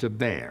able to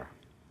bear.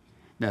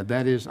 Now,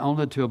 that is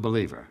only to a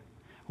believer.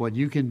 What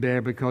you can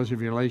bear because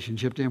of your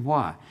relationship to him.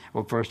 Why?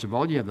 Well, first of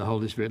all, you have the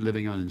Holy Spirit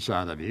living on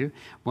inside of you.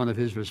 One of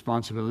his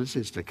responsibilities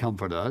is to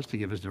comfort us, to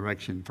give us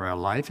direction for our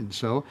life. And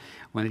so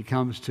when it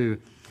comes to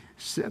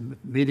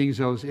meeting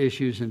those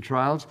issues and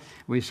trials,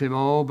 we say,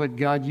 oh, but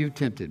God, you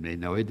tempted me.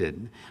 No, he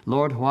didn't.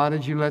 Lord, why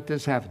did you let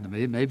this happen to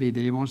me? Maybe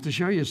he wants to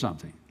show you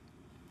something.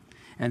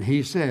 And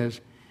he says,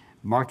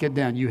 mark it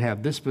down. You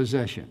have this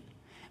possession.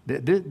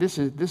 This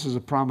is a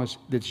promise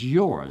that's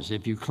yours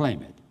if you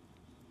claim it.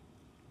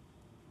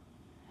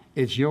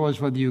 It's yours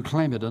whether you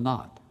claim it or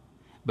not.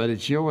 But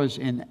it's yours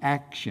in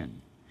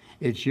action.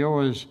 It's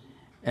yours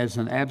as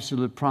an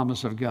absolute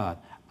promise of God.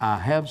 I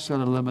have set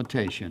a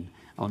limitation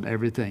on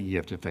everything you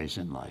have to face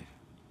in life.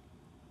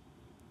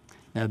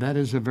 Now, that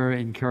is a very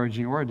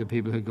encouraging word to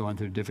people who are going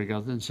through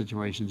difficulties and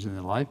situations in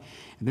their life.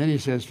 And then he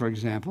says, for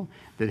example,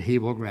 that he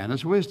will grant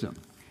us wisdom.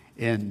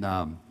 In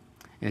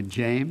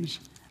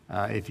James,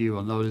 if you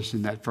will notice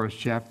in that first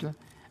chapter,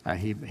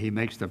 he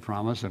makes the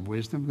promise of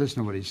wisdom.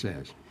 Listen to what he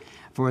says.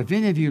 For if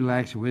any of you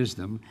lacks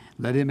wisdom,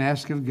 let him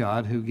ask of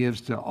God, who gives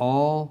to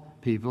all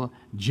people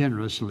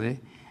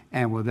generously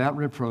and without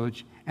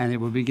reproach, and it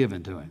will be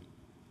given to him.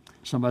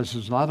 Somebody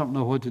says, well, I don't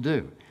know what to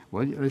do.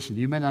 Well, listen,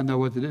 you may not know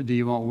what to do. Do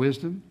you want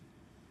wisdom?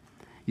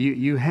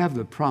 You have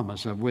the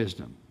promise of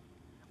wisdom.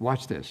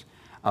 Watch this.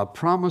 A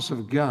promise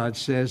of God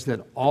says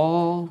that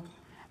all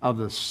of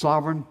the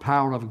sovereign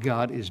power of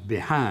God is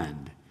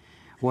behind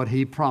what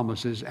he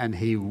promises, and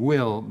he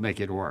will make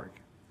it work.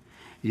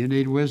 You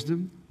need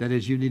wisdom. That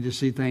is, you need to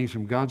see things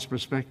from God's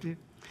perspective.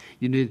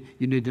 You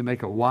need to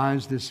make a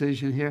wise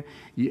decision here.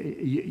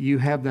 You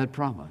have that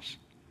promise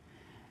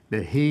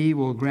that he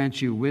will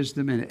grant you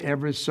wisdom in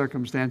every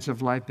circumstance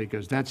of life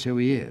because that's who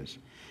he is.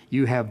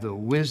 You have the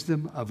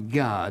wisdom of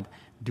God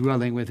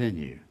dwelling within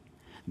you.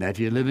 Now, if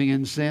you're living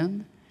in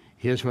sin,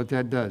 here's what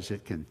that does.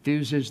 It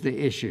confuses the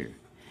issue.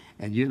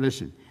 And you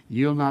listen,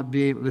 you'll not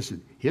be able,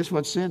 listen, here's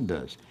what sin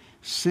does.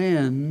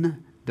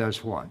 Sin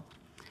does what?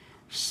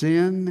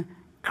 Sin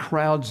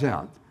crowds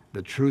out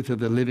the truth of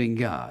the living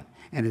God.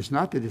 And it's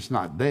not that it's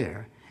not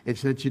there.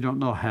 It's that you don't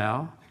know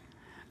how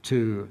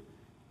to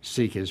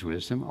seek his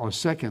wisdom. Or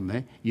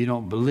secondly, you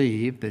don't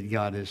believe that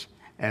God is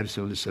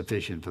absolutely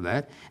sufficient for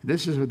that.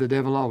 This is what the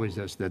devil always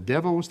does. The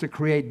devil wants to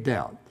create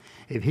doubt.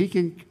 If he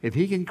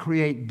can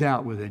create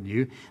doubt within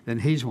you, then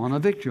he's won a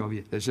victory over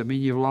you. Does it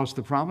mean you've lost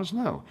the promise?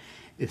 No.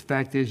 The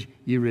fact is,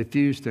 you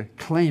refuse to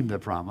claim the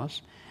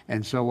promise.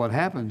 And so what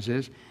happens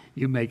is,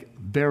 you make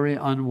very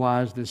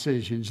unwise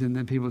decisions, and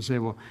then people say,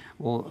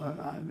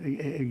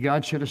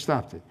 God should have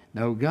stopped it.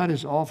 No, God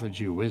has offered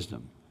you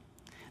wisdom.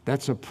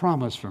 That's a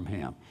promise from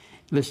him.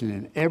 Listen,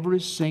 in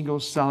every single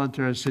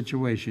solitary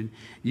situation,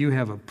 you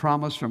have a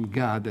promise from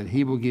God that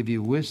he will give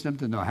you wisdom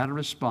to know how to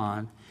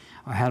respond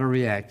or how to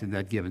react in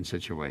that given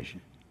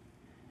situation.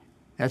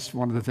 That's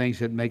one of the things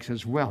that makes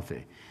us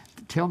wealthy.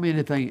 Tell me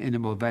anything any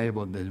more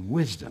valuable than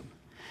wisdom.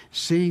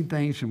 Seeing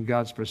things from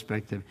God's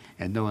perspective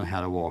and knowing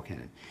how to walk in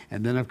it.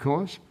 And then, of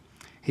course,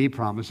 he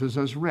promises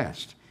us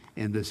rest.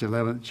 In this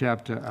 11th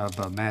chapter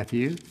of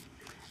Matthew,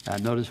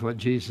 notice what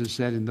Jesus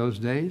said in those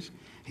days.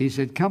 He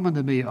said, come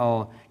unto me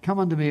all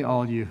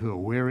you who are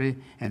weary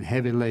and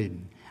heavy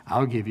laden.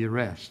 I'll give you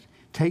rest.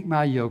 Take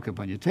my yoke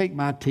upon you. Take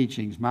my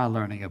teachings, my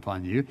learning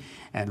upon you,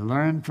 and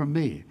learn from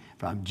me.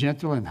 For I'm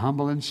gentle and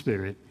humble in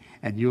spirit,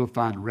 and you'll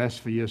find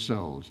rest for your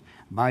souls.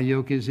 My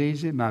yoke is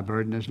easy, my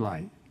burden is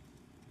light.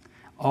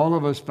 All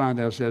of us find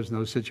ourselves in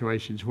those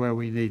situations where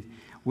we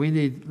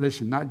need,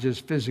 listen, not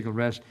just physical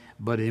rest,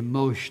 but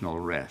emotional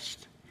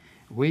rest.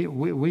 We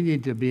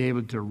need to be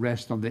able to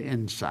rest on the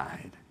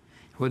inside.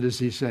 What does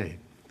he say?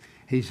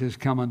 He says,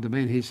 come unto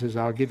me, and he says,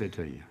 I'll give it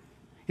to you.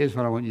 Here's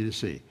what I want you to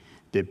see.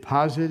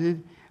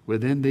 Deposited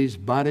within these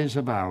bodies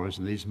of ours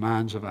and these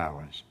minds of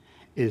ours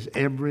is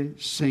every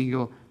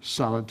single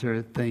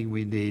solitary thing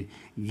we need,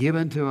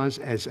 given to us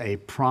as a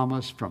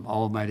promise from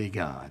Almighty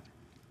God.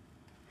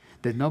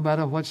 That no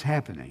matter what's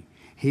happening,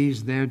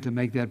 he's there to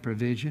make that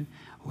provision,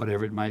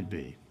 whatever it might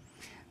be.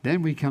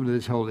 Then we come to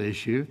this whole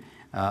issue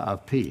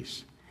of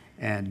peace.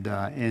 And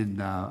in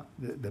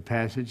the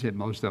passage that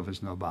most of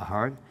us know by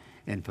heart,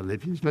 in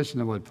Philippians, listen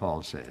to what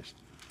Paul says.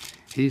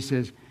 He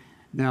says,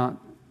 now,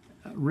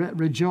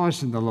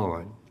 rejoice in the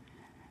Lord.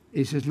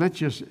 He says,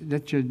 let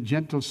your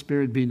gentle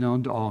spirit be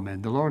known to all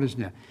men. The Lord is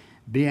near.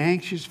 Be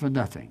anxious for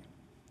nothing.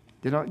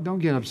 Don't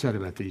get upset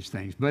about these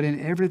things. But in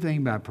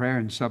everything by prayer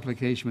and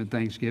supplication with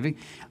thanksgiving,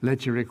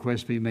 let your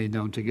requests be made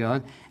known to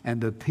God.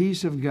 And the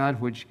peace of God,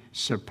 which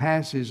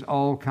surpasses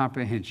all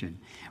comprehension,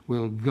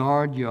 will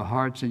guard your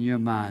hearts and your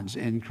minds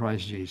in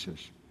Christ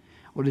Jesus.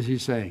 What is he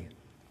saying?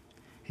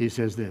 He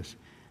says this.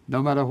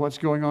 No matter what's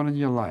going on in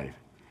your life,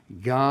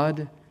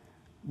 God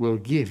will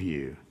give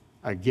you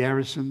a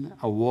garrison,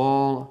 a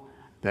wall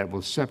that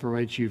will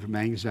separate you from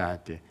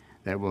anxiety,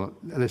 that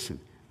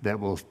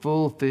will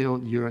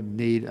fulfill your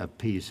need of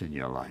peace in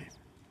your life.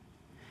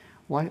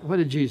 What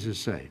did Jesus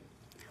say?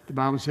 The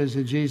Bible says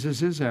that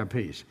Jesus is our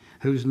peace.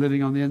 Who's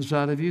living on the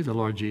inside of you? The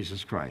Lord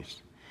Jesus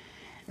Christ.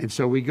 And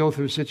so we go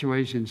through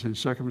situations and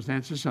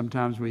circumstances.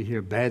 Sometimes we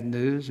hear bad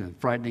news and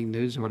frightening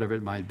news, or whatever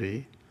it might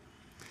be.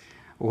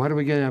 Well, where do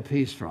we get our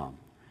peace from?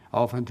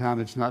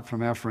 Oftentimes it's not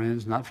from our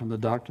friends, not from the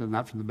doctor,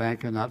 not from the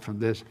banker, not from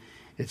this.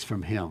 It's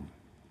from him.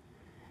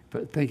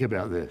 But think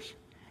about this.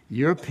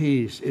 Your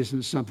peace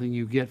isn't something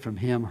you get from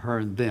him, her,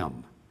 and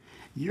them.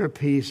 Your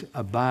peace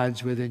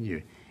abides within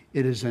you.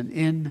 It is an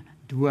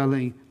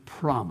indwelling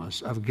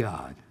promise of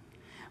God.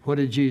 What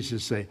did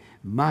Jesus say?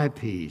 My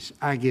peace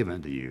I give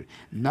unto you,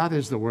 not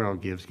as the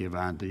world gives, give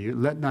I unto you.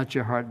 Let not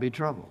your heart be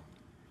troubled.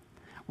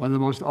 One of the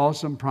most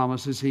awesome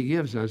promises he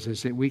gives us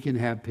is that we can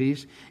have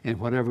peace in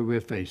whatever we're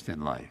faced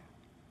in life.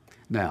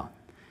 Now,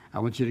 I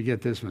want you to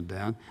get this one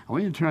down. I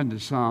want you to turn to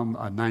Psalm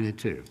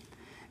 92,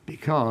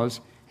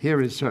 because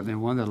here is certainly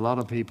one that a lot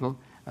of people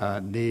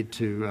need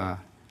to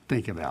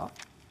think about.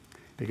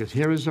 Because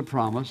here is a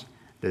promise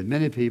that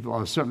many people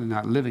are certainly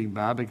not living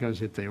by,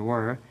 because if they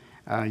were,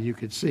 you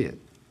could see it.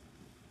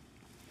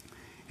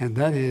 And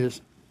that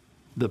is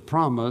the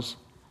promise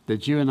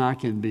that you and I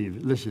can be,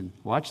 listen,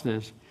 watch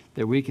this,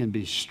 that we can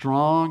be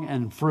strong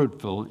and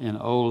fruitful in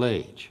old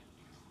age.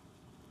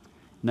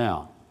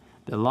 Now,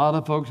 a lot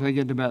of folks, they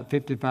get to about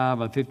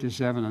 55 or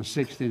 57 or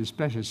 60, and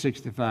especially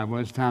 65, well,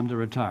 it's time to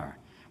retire.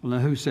 Well, now,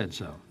 who said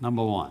so?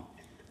 Number one.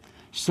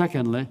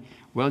 Secondly,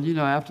 well, you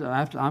know,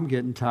 after I'm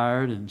getting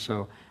tired, and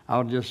so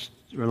I'll just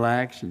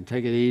relax and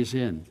take it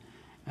easy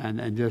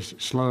and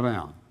just slow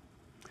down.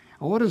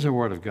 Well, what does the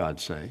Word of God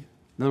say?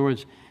 In other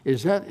words,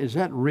 is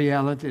that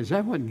reality? Is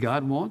that what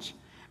God wants?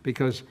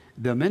 Because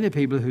there are many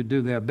people who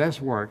do their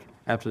best work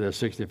after they're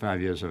 65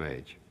 years of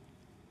age.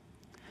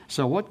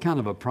 So what kind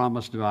of a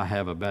promise do I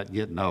have about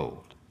getting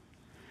old?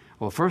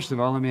 Well, first of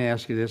all, let me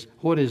ask you this.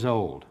 What is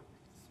old?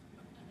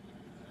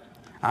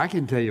 I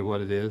can tell you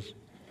what it is.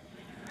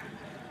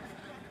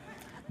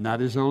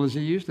 Not as old as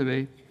it used to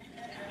be.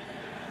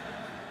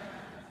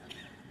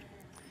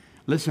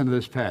 Listen to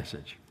this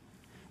passage.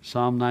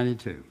 Psalm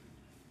 92.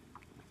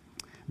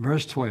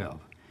 Verse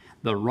 12.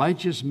 The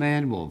righteous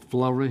man will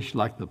flourish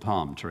like the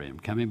palm tree. I'm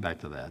coming back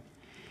to that.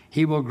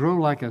 He will grow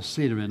like a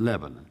cedar in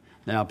Lebanon.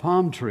 Now, a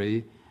palm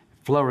tree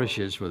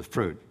flourishes with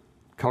fruit.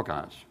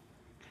 Coconuts.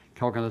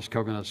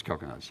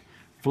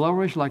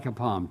 Flourish like a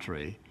palm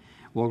tree.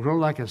 Will grow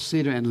like a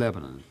cedar in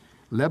Lebanon.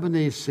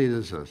 Lebanese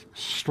cedars are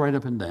straight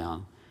up and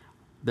down.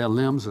 Their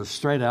limbs are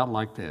straight out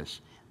like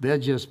this. They're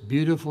just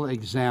beautiful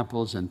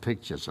examples and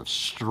pictures of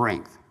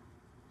strength.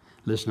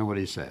 Listen to what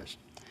he says.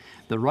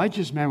 The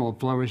righteous man will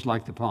flourish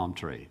like the palm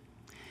tree.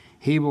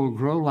 He will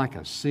grow like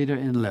a cedar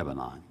in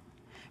Lebanon,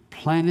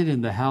 planted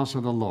in the house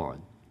of the Lord.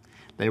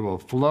 They will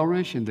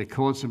flourish in the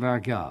courts of our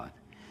God.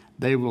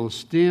 They will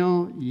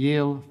still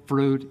yield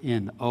fruit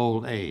in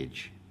old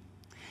age.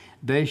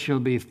 They shall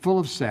be full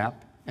of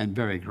sap and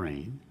very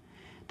green,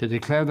 to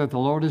declare that the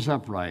Lord is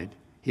upright.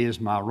 He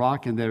is my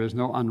rock, and there is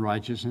no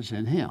unrighteousness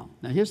in him.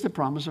 Now, here's the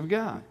promise of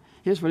God.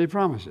 Here's what he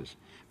promises.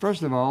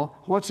 First of all,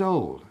 what's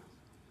old?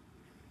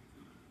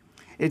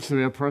 It's the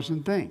way a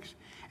person thinks.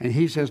 And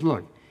he says,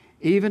 look,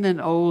 even in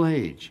old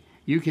age,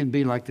 you can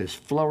be like this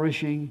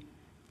flourishing,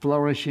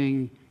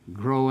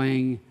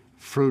 growing,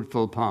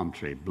 fruitful palm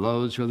tree.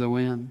 Blows with the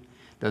wind,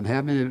 doesn't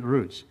have any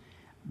roots.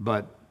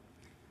 But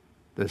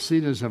the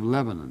cedars of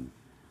Lebanon,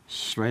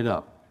 straight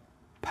up,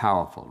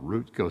 powerful.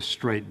 Root goes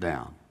straight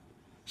down.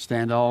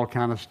 Stand all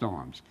kind of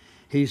storms.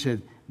 He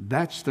said,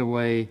 that's the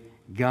way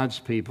God's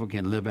people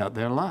can live out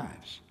their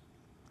lives.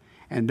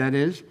 And that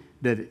is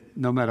that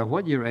no matter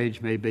what your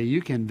age may be,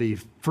 you can be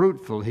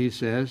fruitful, he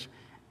says,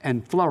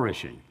 and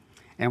flourishing.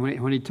 And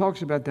when he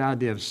talks about the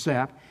idea of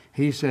sap,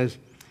 he says,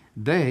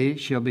 they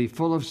shall be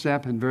full of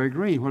sap and very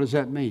green. What does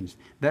that mean?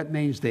 That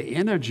means the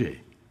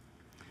energy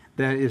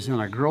that is in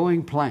a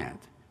growing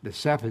plant, the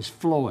sap is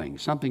flowing,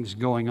 something's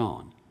going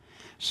on.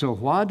 So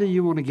why do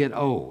you want to get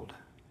old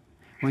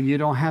when you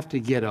don't have to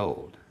get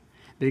old?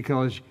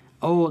 Because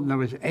old, in other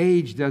words,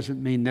 age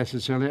doesn't mean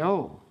necessarily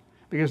old.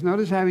 Because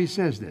notice how he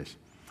says this.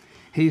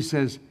 He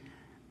says,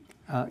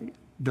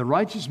 the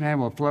righteous man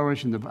will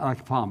flourish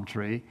like a palm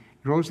tree,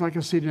 grows like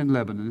a cedar in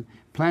Lebanon,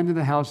 planted in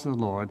the house of the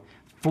Lord,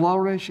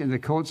 flourish in the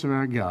courts of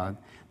our God,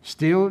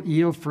 still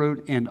yield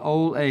fruit in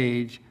old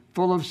age,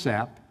 full of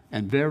sap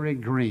and very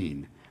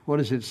green. What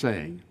is it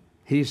saying?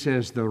 He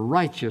says the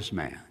righteous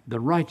man, the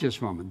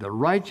righteous woman, the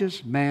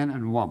righteous man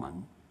and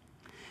woman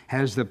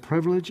has the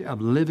privilege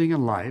of living a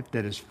life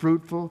that is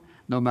fruitful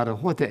no matter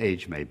what the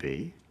age may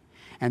be,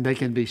 and they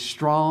can be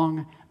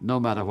strong no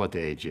matter what the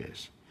age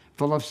is.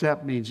 Full of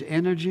sap means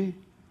energy,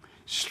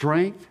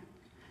 strength,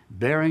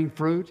 bearing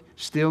fruit,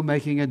 still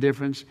making a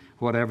difference,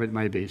 whatever it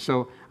may be.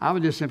 So I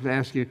would just simply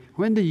ask you,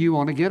 when do you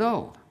want to get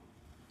old?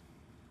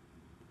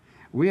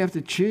 We have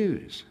to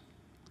choose.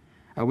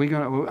 Are we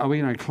going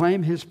to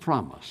claim his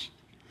promise?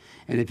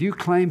 And if you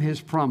claim his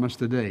promise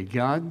today,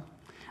 God,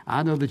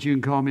 I know that you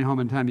can call me home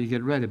in time you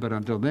get ready, but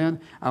until then,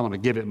 I want to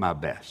give it my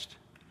best.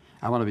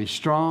 I want to be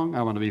strong.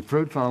 I want to be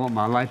fruitful. I want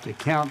my life to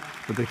count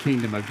for the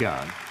kingdom of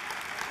God.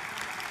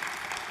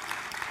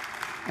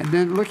 And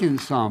then look in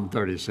Psalm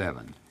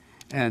 37.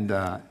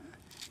 And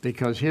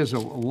because here's a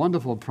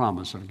wonderful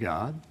promise of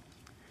God.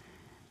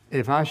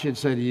 If I should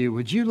say to you,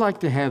 would you like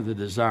to have the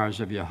desires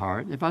of your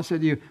heart? If I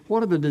said to you,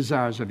 what are the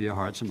desires of your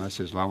heart? Somebody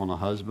says, well, I want a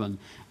husband,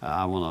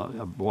 I want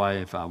a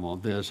wife, I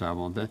want this, I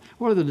want that.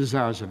 What are the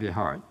desires of your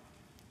heart?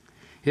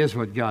 Here's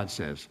what God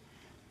says.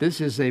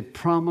 This is a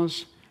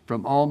promise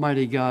from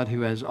Almighty God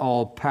who has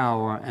all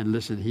power, and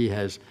listen, he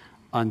has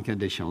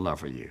unconditional love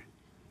for you.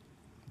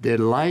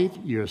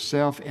 Delight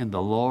yourself in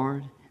the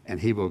Lord, and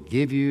he will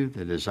give you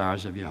the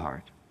desires of your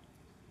heart.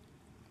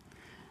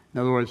 In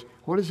other words,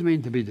 what does it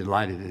mean to be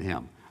delighted in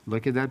him?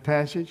 Look at that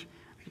passage,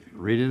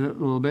 read it a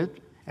little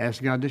bit,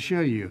 ask God to show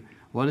you.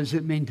 What does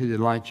it mean to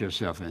delight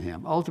yourself in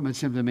him? Ultimately,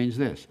 simply means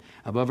this.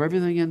 Above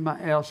everything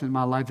else in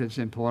my life that's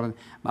important,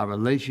 my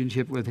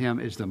relationship with him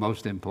is the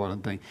most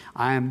important thing.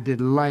 I am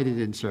delighted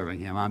in serving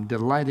him. I'm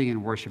delighting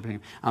in worshiping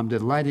him. I'm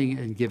delighting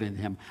in giving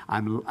him.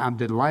 I'm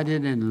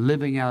delighted in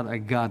living out a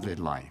godly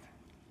life.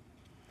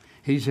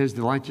 He says,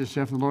 delight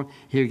yourself in the Lord.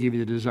 He'll give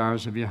you the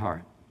desires of your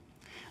heart.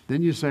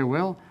 Then you say,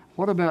 well,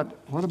 what about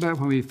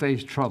when we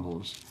face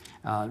troubles?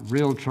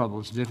 Real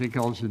troubles,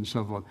 difficulties, and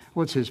so forth.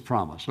 What's his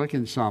promise? Look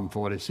in Psalm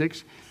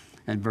 46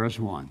 and verse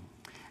 1.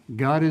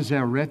 God is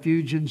our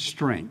refuge and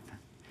strength,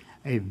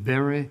 a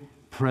very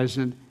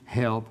present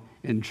help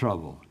in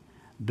trouble.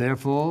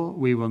 Therefore,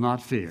 we will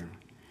not fear.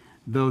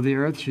 Though the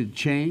earth should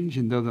change,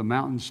 and though the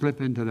mountains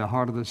slip into the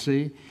heart of the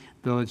sea,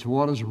 though its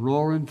waters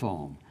roar and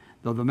foam,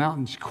 though the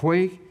mountains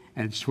quake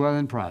and swell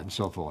in pride, and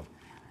so forth.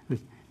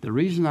 The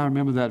reason I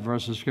remember that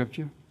verse of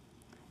Scripture,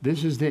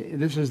 this is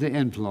the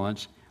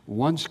influence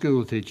one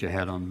school teacher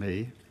had on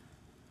me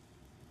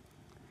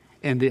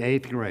in the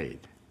 8th grade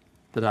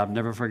that I've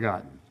never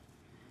forgotten.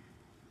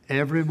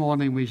 Every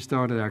morning we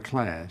started our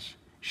class,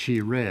 she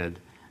read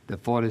the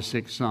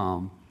 46th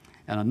Psalm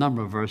and a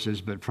number of verses,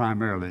 but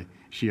primarily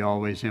she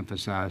always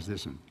emphasized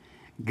this one.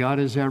 God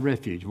is our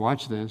refuge.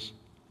 Watch this.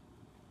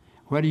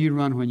 Where do you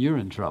run when you're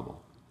in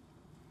trouble?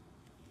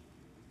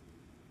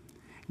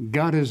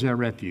 God is our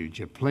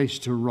refuge, a place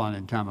to run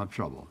in time of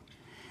trouble,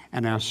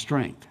 and our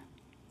strength.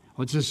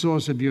 What's the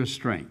source of your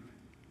strength?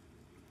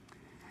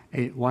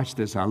 Hey, watch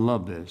this. I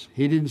love this.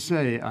 He didn't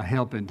say a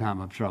help in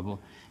time of trouble.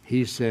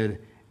 He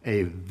said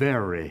a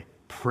very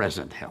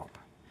present help,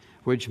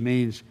 which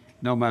means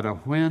no matter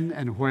when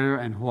and where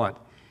and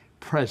what,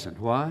 present.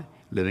 Why?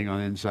 Living on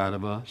the inside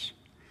of us.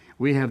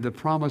 We have the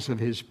promise of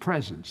his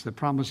presence, the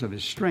promise of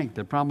his strength,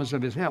 the promise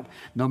of his help,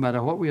 no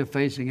matter what we are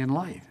facing in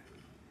life.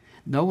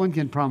 No one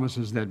can promise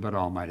us that but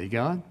Almighty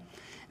God.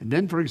 And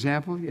then, for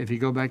example, if you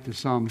go back to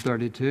Psalm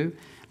 32,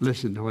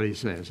 listen to what he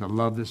says. I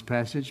love this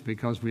passage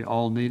because we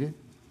all need it.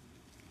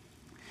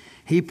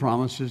 He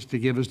promises to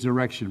give us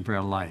direction for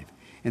our life.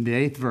 In the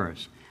 8th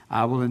verse,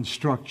 I will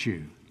instruct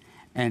you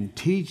and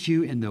teach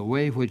you in the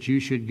way which you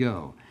should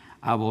go.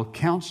 I will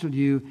counsel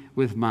you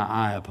with my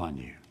eye upon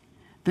you.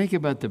 Think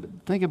about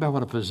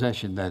what a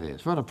possession that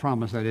is. What a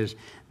promise that is,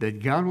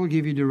 that God will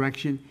give you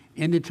direction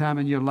any time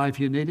in your life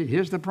you need it.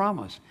 Here's the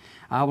promise.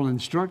 I will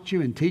instruct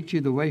you and teach you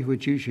the way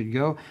which you should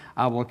go.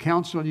 I will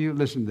counsel you.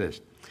 Listen to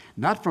this.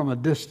 Not from a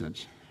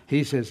distance.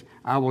 He says,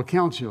 I will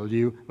counsel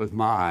you with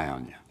my eye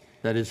on you.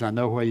 That is, I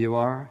know where you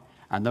are.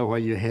 I know where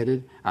you're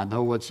headed. I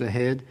know what's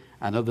ahead.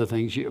 I know the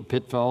things,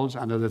 pitfalls.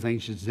 I know the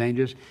things that's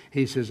dangerous.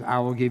 He says, I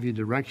will give you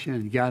direction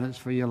and guidance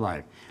for your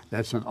life.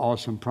 That's an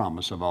awesome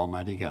promise of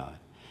Almighty God.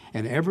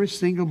 And every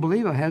single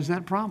believer has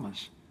that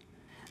promise.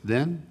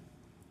 Then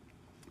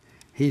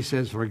he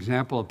says, for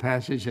example, a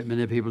passage that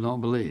many people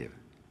don't believe.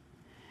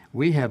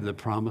 We have the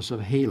promise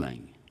of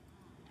healing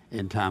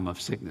in time of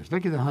sickness.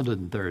 Look at the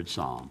 103rd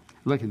Psalm.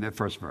 Look in that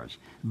first verse.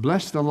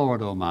 Bless the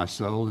Lord, O my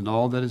soul, and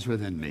all that is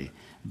within me.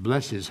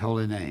 Bless his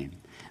holy name.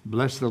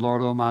 Bless the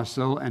Lord, O my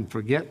soul, and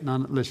forget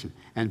none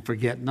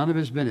of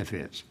his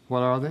benefits.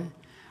 What are they?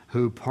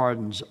 Who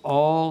pardons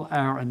all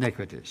our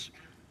iniquities,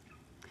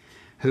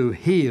 who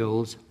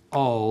heals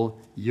all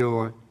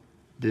your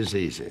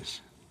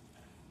diseases.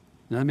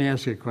 Now, let me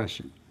ask you a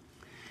question.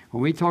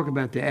 When we talk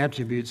about the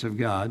attributes of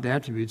God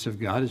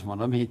is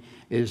one of them.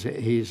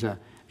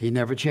 He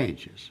never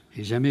changes.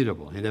 He's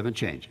immutable. He never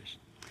changes.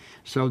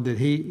 So did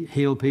he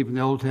heal people in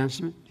the Old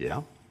Testament?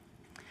 Yeah.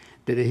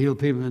 Did he heal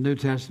people in the New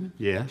Testament?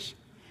 Yes.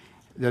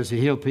 Does he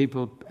heal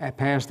people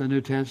past the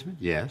New Testament?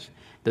 Yes.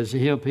 Does he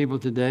heal people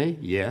today?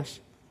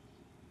 Yes.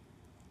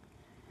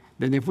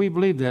 Then if we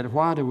believe that,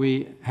 why do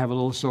we have a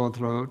little sore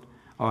throat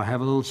or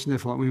have a little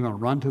sniffle and we want to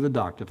run to the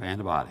doctor for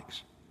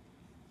antibiotics?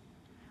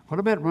 What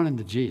about running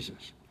to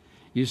Jesus?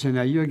 You say,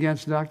 now, you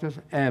against doctors?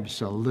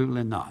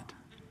 Absolutely not.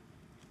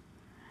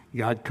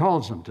 God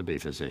calls them to be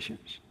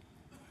physicians.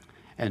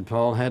 And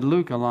Paul had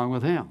Luke along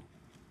with him.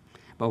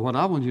 But what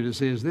I want you to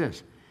see is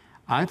this.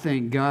 I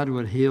think God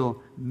would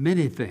heal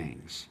many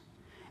things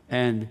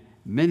and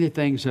many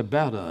things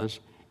about us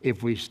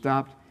if we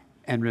stopped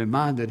and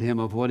reminded him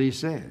of what he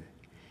said.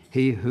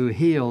 He who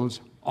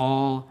heals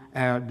all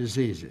our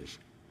diseases.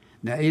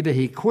 Now, either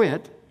he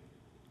quit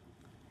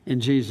in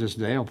Jesus'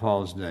 day or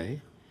Paul's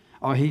day,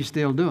 or he's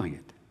still doing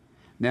it.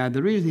 Now,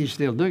 the reason he's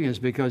still doing it is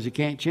because he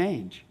can't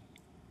change.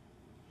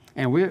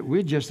 And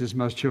we're just as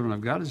much children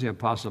of God as the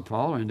Apostle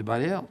Paul or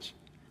anybody else.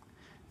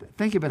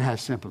 Think about how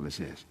simple this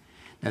is.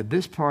 Now,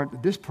 this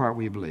part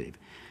we believe.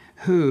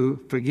 Who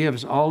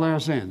forgives all our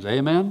sins.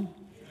 Amen? Amen.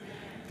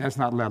 That's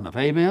not loud enough.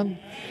 Amen?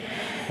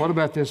 Amen? What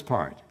about this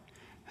part?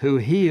 Who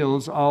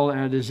heals all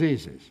our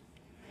diseases.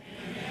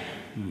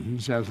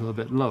 Sounds a little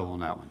bit low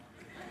on that one.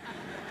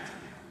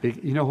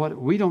 You know what?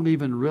 We don't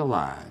even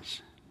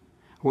realize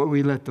what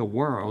we let the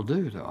world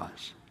do to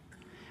us.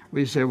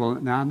 We say, well,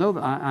 now I know,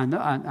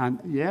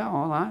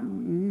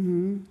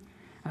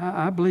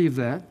 I believe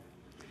that.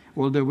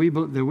 Well, do we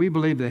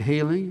believe the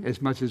healing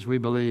as much as we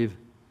believe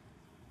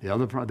the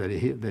other part, that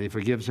he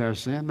forgives our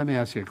sin? Let me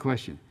ask you a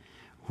question.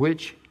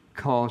 Which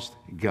cost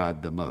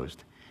God the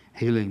most?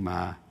 Healing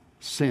my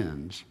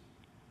sins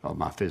or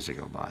my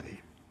physical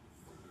body?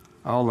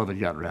 All of it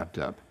got wrapped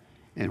up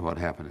in what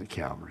happened at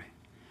Calvary.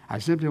 I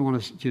simply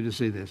want you to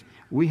see this.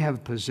 We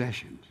have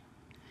possessions.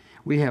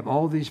 We have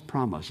all these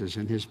promises,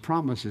 and his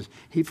promises,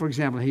 for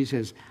example, he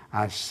says,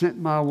 I sent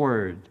my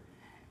word,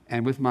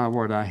 and with my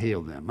word I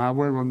healed them. My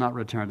word will not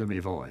return to me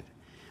void.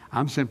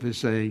 I'm simply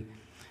saying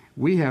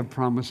we have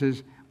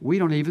promises we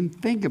don't even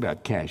think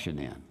about cashing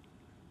in.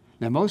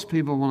 Now, most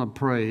people want to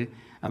pray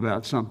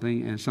about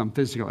something and some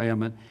physical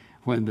ailment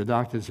when the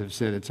doctors have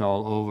said it's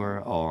all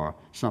over or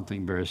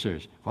something very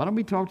serious. Why don't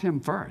we talk to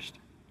him first?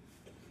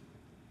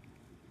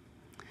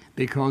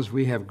 Because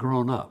we have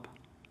grown up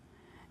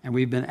and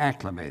we've been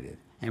acclimated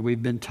and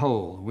we've been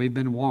told, we've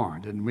been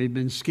warned, and we've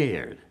been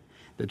scared.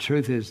 The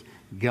truth is,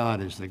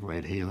 God is the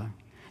great healer.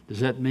 Does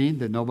that mean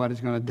that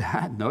nobody's going to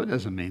die? No, it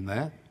doesn't mean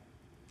that.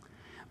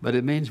 But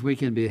it means we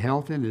can be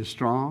healthy and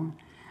strong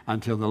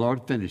until the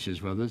Lord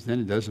finishes with us. Then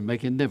it doesn't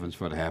make any difference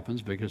what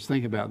happens, because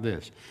think about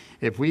this.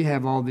 If we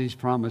have all these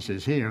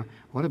promises here,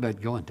 what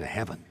about going to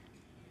heaven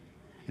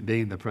and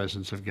being in the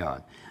presence of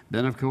God?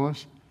 Then, of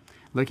course,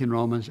 look in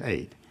Romans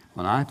 8.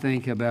 When I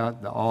think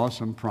about the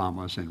awesome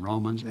promise in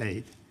Romans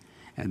 8,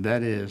 and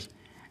that is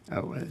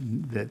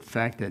that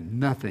fact that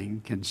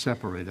nothing can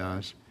separate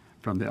us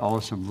from the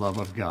awesome love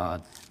of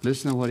God.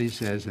 Listen to what he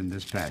says in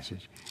this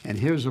passage. And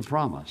here's a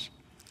promise.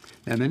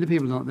 Now, many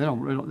people don't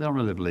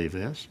really believe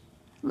this.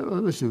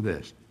 Listen to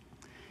this.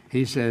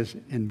 He says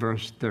in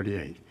verse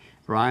 38,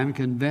 for I am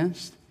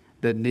convinced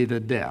that neither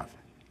death,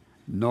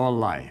 nor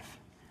life,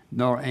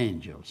 nor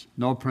angels,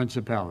 nor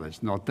principalities,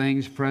 nor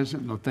things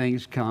present, nor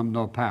things come,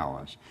 nor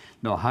powers,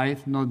 nor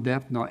height, nor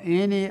depth, nor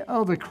any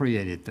other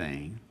created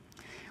thing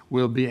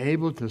will be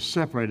able to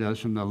separate us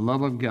from the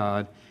love of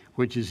God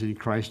which is in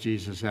Christ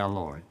Jesus our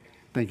Lord.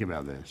 Think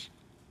about this.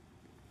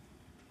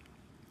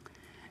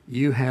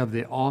 You have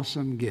the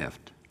awesome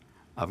gift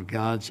of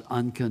God's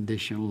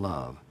unconditional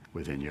love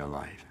within your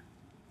life.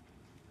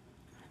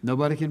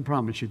 Nobody can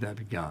promise you that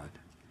but God.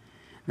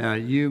 Now,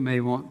 you may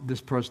want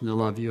this person to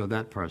love you or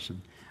that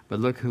person,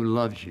 but look who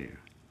loves you.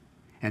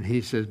 And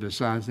he says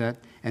besides that,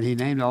 and he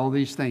named all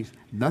these things,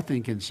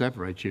 nothing can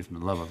separate you from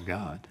the love of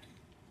God.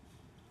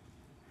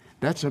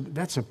 That's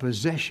a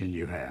possession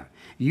you have.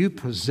 You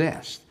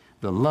possess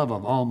the love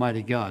of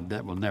Almighty God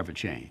that will never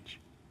change.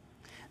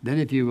 Then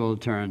if you will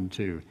turn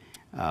to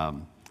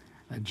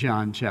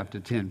John chapter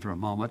 10 for a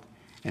moment,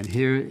 and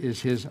here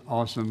is his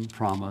awesome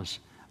promise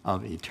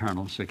of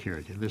eternal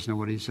security. Listen to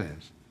what he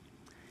says.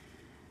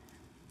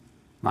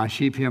 My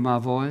sheep hear my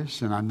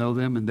voice, and I know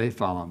them, and they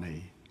follow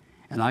me.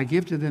 And I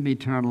give to them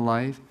eternal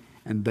life,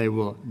 and they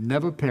will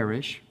never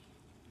perish.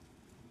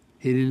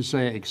 He didn't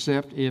say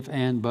except, if,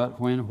 and, but,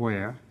 when,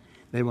 where.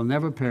 They will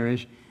never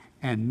perish,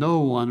 and no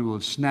one will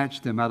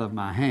snatch them out of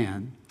my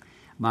hand.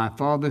 My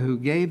Father who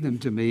gave them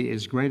to me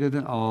is greater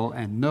than all,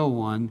 and no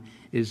one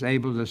is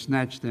able to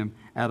snatch them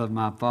out of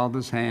my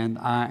Father's hand.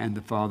 I and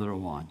the Father are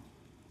one.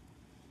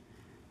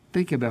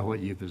 Think about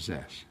what you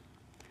possess.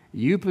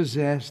 You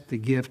possess the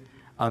gift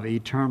of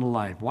eternal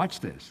life. Watch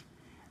this.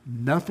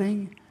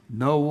 Nothing,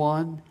 no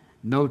one,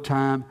 no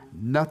time,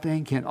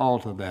 nothing can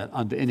alter that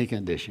under any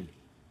condition.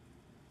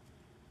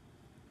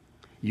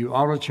 You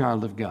are a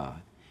child of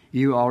God.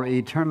 You are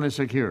eternally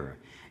secure.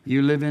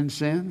 You live in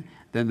sin,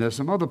 then there's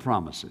some other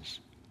promises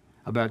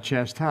about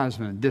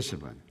chastisement and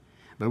discipline.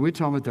 But we're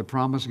talking about the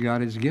promise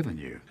God has given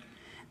you,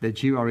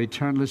 that you are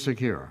eternally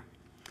secure.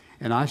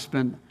 And I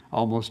spent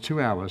almost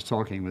 2 hours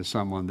talking with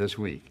someone this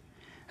week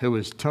who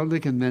was totally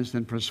convinced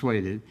and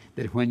persuaded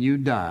that when you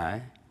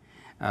die,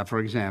 for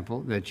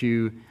example, that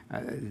you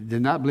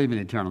did not believe in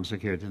eternal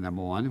security,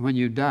 number one. When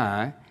you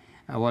die,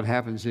 what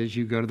happens is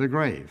you go to the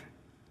grave.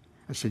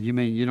 I said, you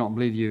mean you don't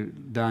believe you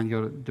die and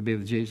go to be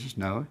with Jesus?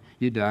 No,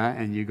 you die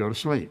and you go to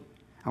sleep.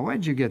 Now, where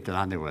did you get that?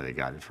 I knew where they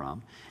got it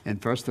from. In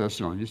 1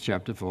 Thessalonians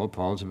chapter 4,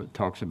 Paul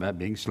talks about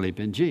being asleep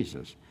in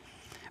Jesus.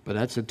 But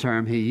that's a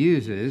term he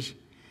uses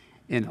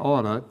in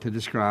order to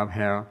describe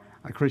how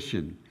a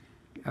Christian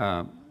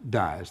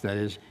dies. That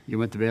is, you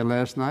went to bed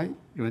last night,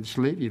 you went to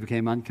sleep, you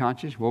became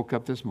unconscious, woke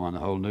up this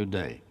morning, a whole new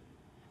day.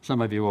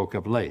 Some of you woke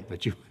up late,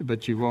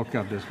 but you woke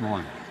up this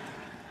morning.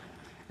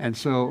 And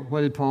so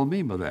what did Paul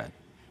mean by that?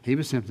 He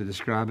was simply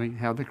describing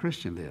how the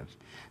Christian lives.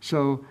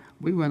 So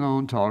we went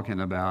on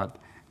talking about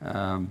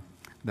that,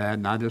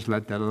 and I just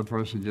let that other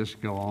person just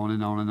go on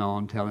and on and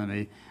on, telling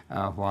me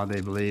why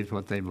they believed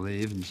what they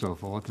believed and so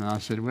forth. And I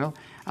said, well,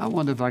 I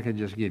wonder if I could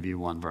just give you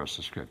one verse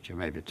of Scripture,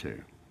 maybe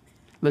two.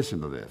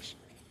 Listen to this.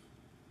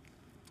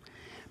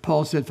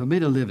 Paul said, for me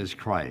to live is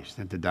Christ,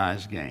 and to die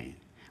is gain,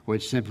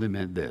 which simply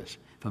meant this.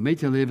 For me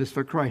to live is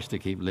for Christ to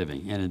keep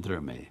living in and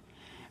through me.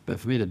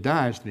 But for me to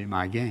die is to be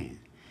my gain.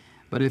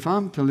 But if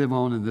I'm to live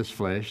on in this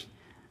flesh,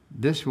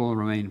 this will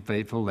remain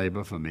faithful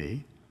labor for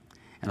me,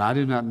 and I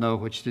do not know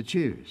which to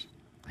choose.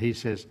 He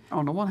says,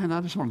 on the one hand,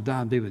 I just want to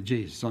die and be with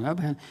Jesus. On the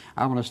other hand,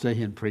 I want to stay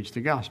here and preach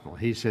the gospel.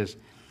 He says,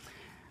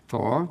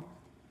 for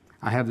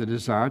I have the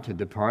desire to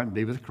depart and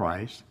be with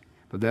Christ,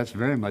 but that's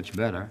very much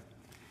better.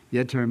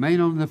 Yet to remain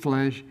on in the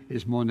flesh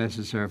is more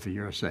necessary for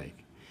your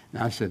sake.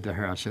 Now I said to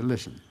her, I said,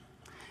 listen,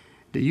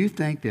 do you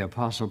think the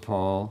Apostle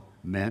Paul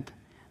meant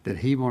that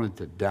he wanted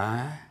to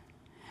die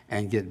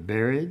and get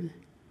buried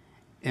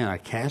in a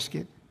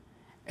casket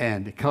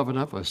and covered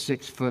up with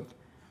 6 foot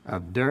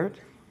of dirt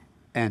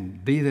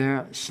and be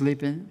there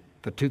sleeping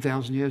for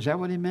 2,000 years? Is that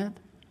what he meant?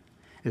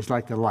 It's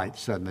like the light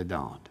suddenly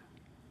dawned.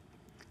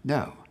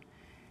 No.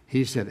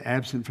 He said,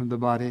 absent from the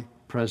body,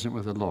 present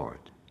with the Lord.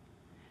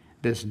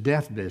 This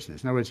death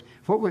business. In other words,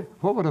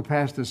 what would a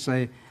pastor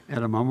say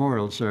at a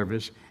memorial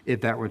service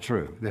if that were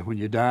true? That when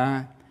you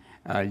die,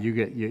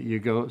 you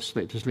go to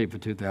sleep for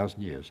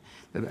 2,000 years.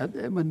 It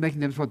wouldn't make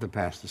any difference what the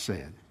pastor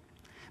said.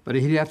 But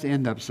he'd have to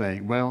end up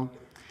saying, well,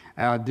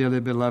 our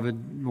dearly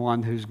beloved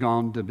one who's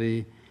gone to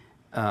be,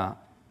 he'd have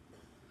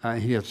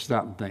to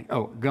stop and think,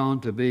 gone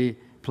to be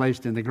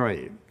placed in the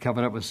grave,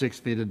 covered up with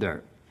 6 feet of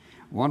dirt.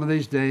 One of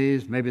these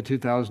days, maybe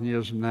 2,000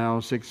 years from now,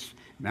 6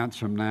 months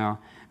from now,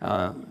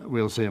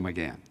 we'll see him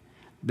again.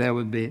 There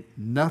would be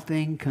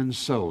nothing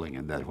consoling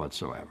in that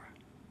whatsoever.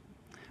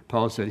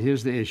 Paul said,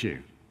 here's the issue.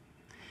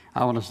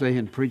 I want to stay here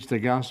and preach the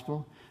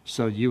gospel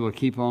so you will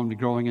keep on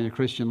growing in your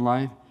Christian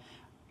life.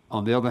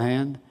 On the other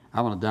hand,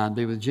 I want to die and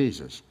be with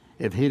Jesus.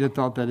 If he'd have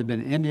thought that had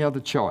been any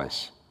other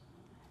choice,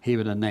 he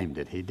would have named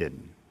it. He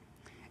didn't.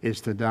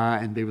 It's to die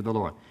and be with the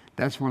Lord.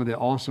 That's one of the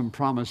awesome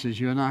promises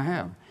you and I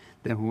have.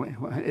 That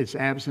it's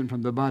absent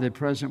from the body,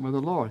 present with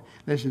the Lord.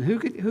 Listen, who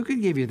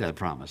could give you that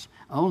promise?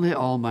 Only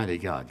Almighty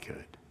God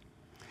could.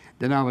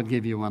 Then I would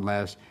give you one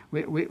last.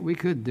 We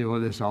could do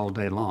this all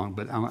day long,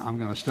 but I'm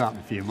going to stop in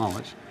a few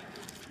moments.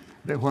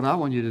 But what I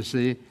want you to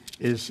see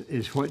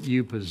is what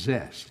you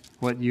possess,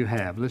 what you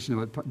have. Listen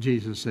to what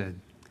Jesus said.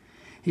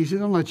 He said,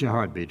 don't let your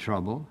heart be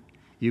troubled.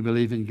 You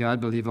believe in God,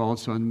 believe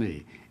also in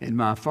me. In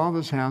my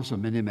Father's house are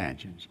many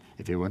mansions.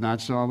 If it were not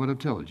so, I would have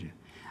told you.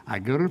 I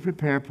go to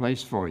prepare a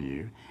place for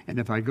you, and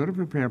if I go to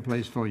prepare a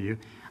place for you,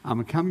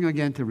 I'm coming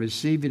again to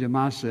receive you to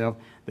myself,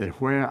 that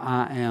where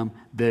I am,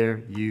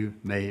 there you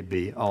may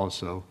be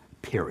also,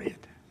 period.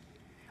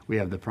 We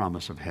have the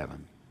promise of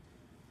heaven.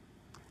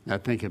 Now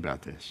think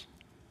about this.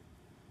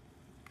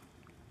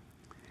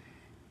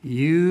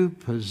 You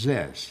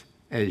possess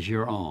as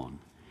your own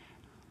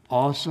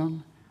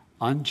awesome,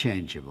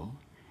 unchangeable,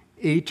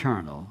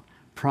 eternal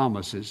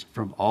promises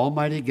from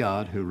Almighty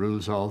God who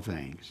rules all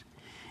things.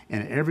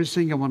 And every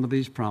single one of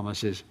these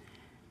promises,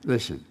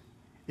 listen,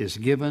 is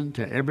given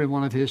to every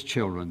one of his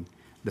children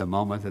the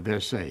moment that they're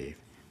saved.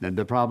 Then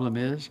the problem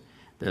is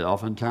that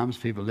oftentimes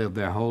people live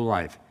their whole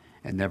life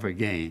and never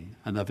gain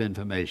enough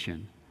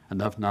information,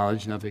 enough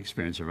knowledge, enough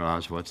experience to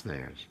realize what's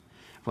theirs.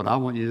 What I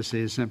want you to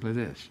see is simply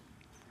this.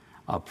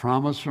 A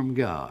promise from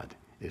God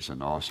is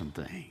an awesome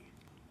thing.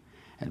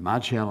 And my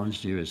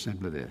challenge to you is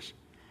simply this.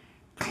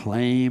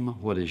 Claim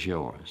what is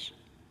yours.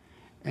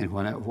 And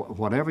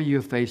whatever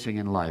you're facing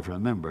in life,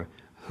 remember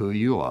who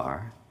you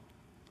are,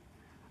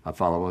 a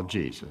follower of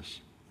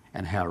Jesus,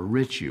 and how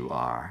rich you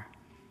are.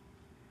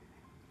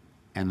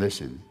 And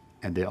listen,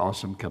 and the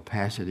awesome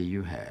capacity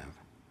you have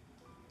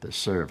to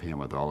serve him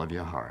with all of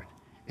your heart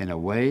in a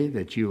way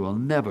that you will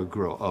never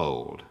grow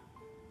old,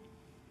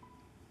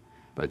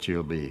 but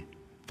you'll be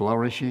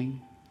flourishing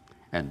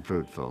and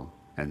fruitful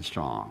and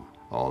strong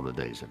all the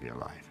days of your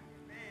life.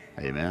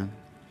 Amen.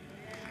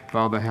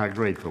 Father, how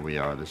grateful we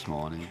are this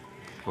morning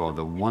for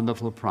the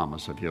wonderful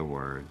promise of your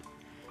word.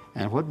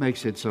 And what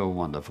makes it so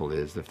wonderful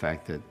is the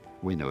fact that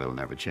we know it'll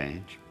never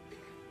change.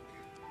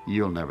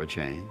 You'll never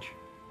change.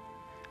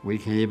 We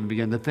can't even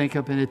begin to think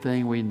of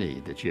anything we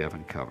need that you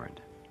haven't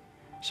covered.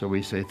 So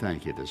we say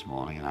thank you this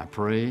morning, and I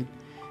pray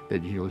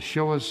that you'll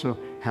show us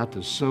how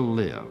to so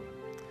live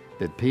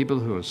that people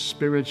who are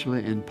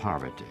spiritually in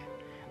poverty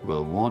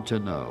will want to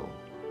know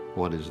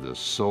what is the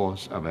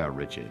source of our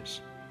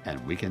riches,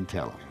 and we can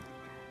tell them.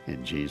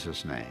 In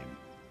Jesus' name,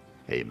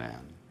 amen.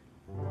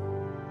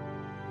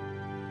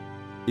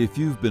 If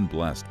you've been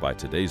blessed by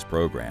today's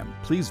program,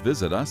 please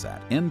visit us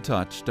at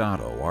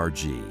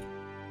intouch.org.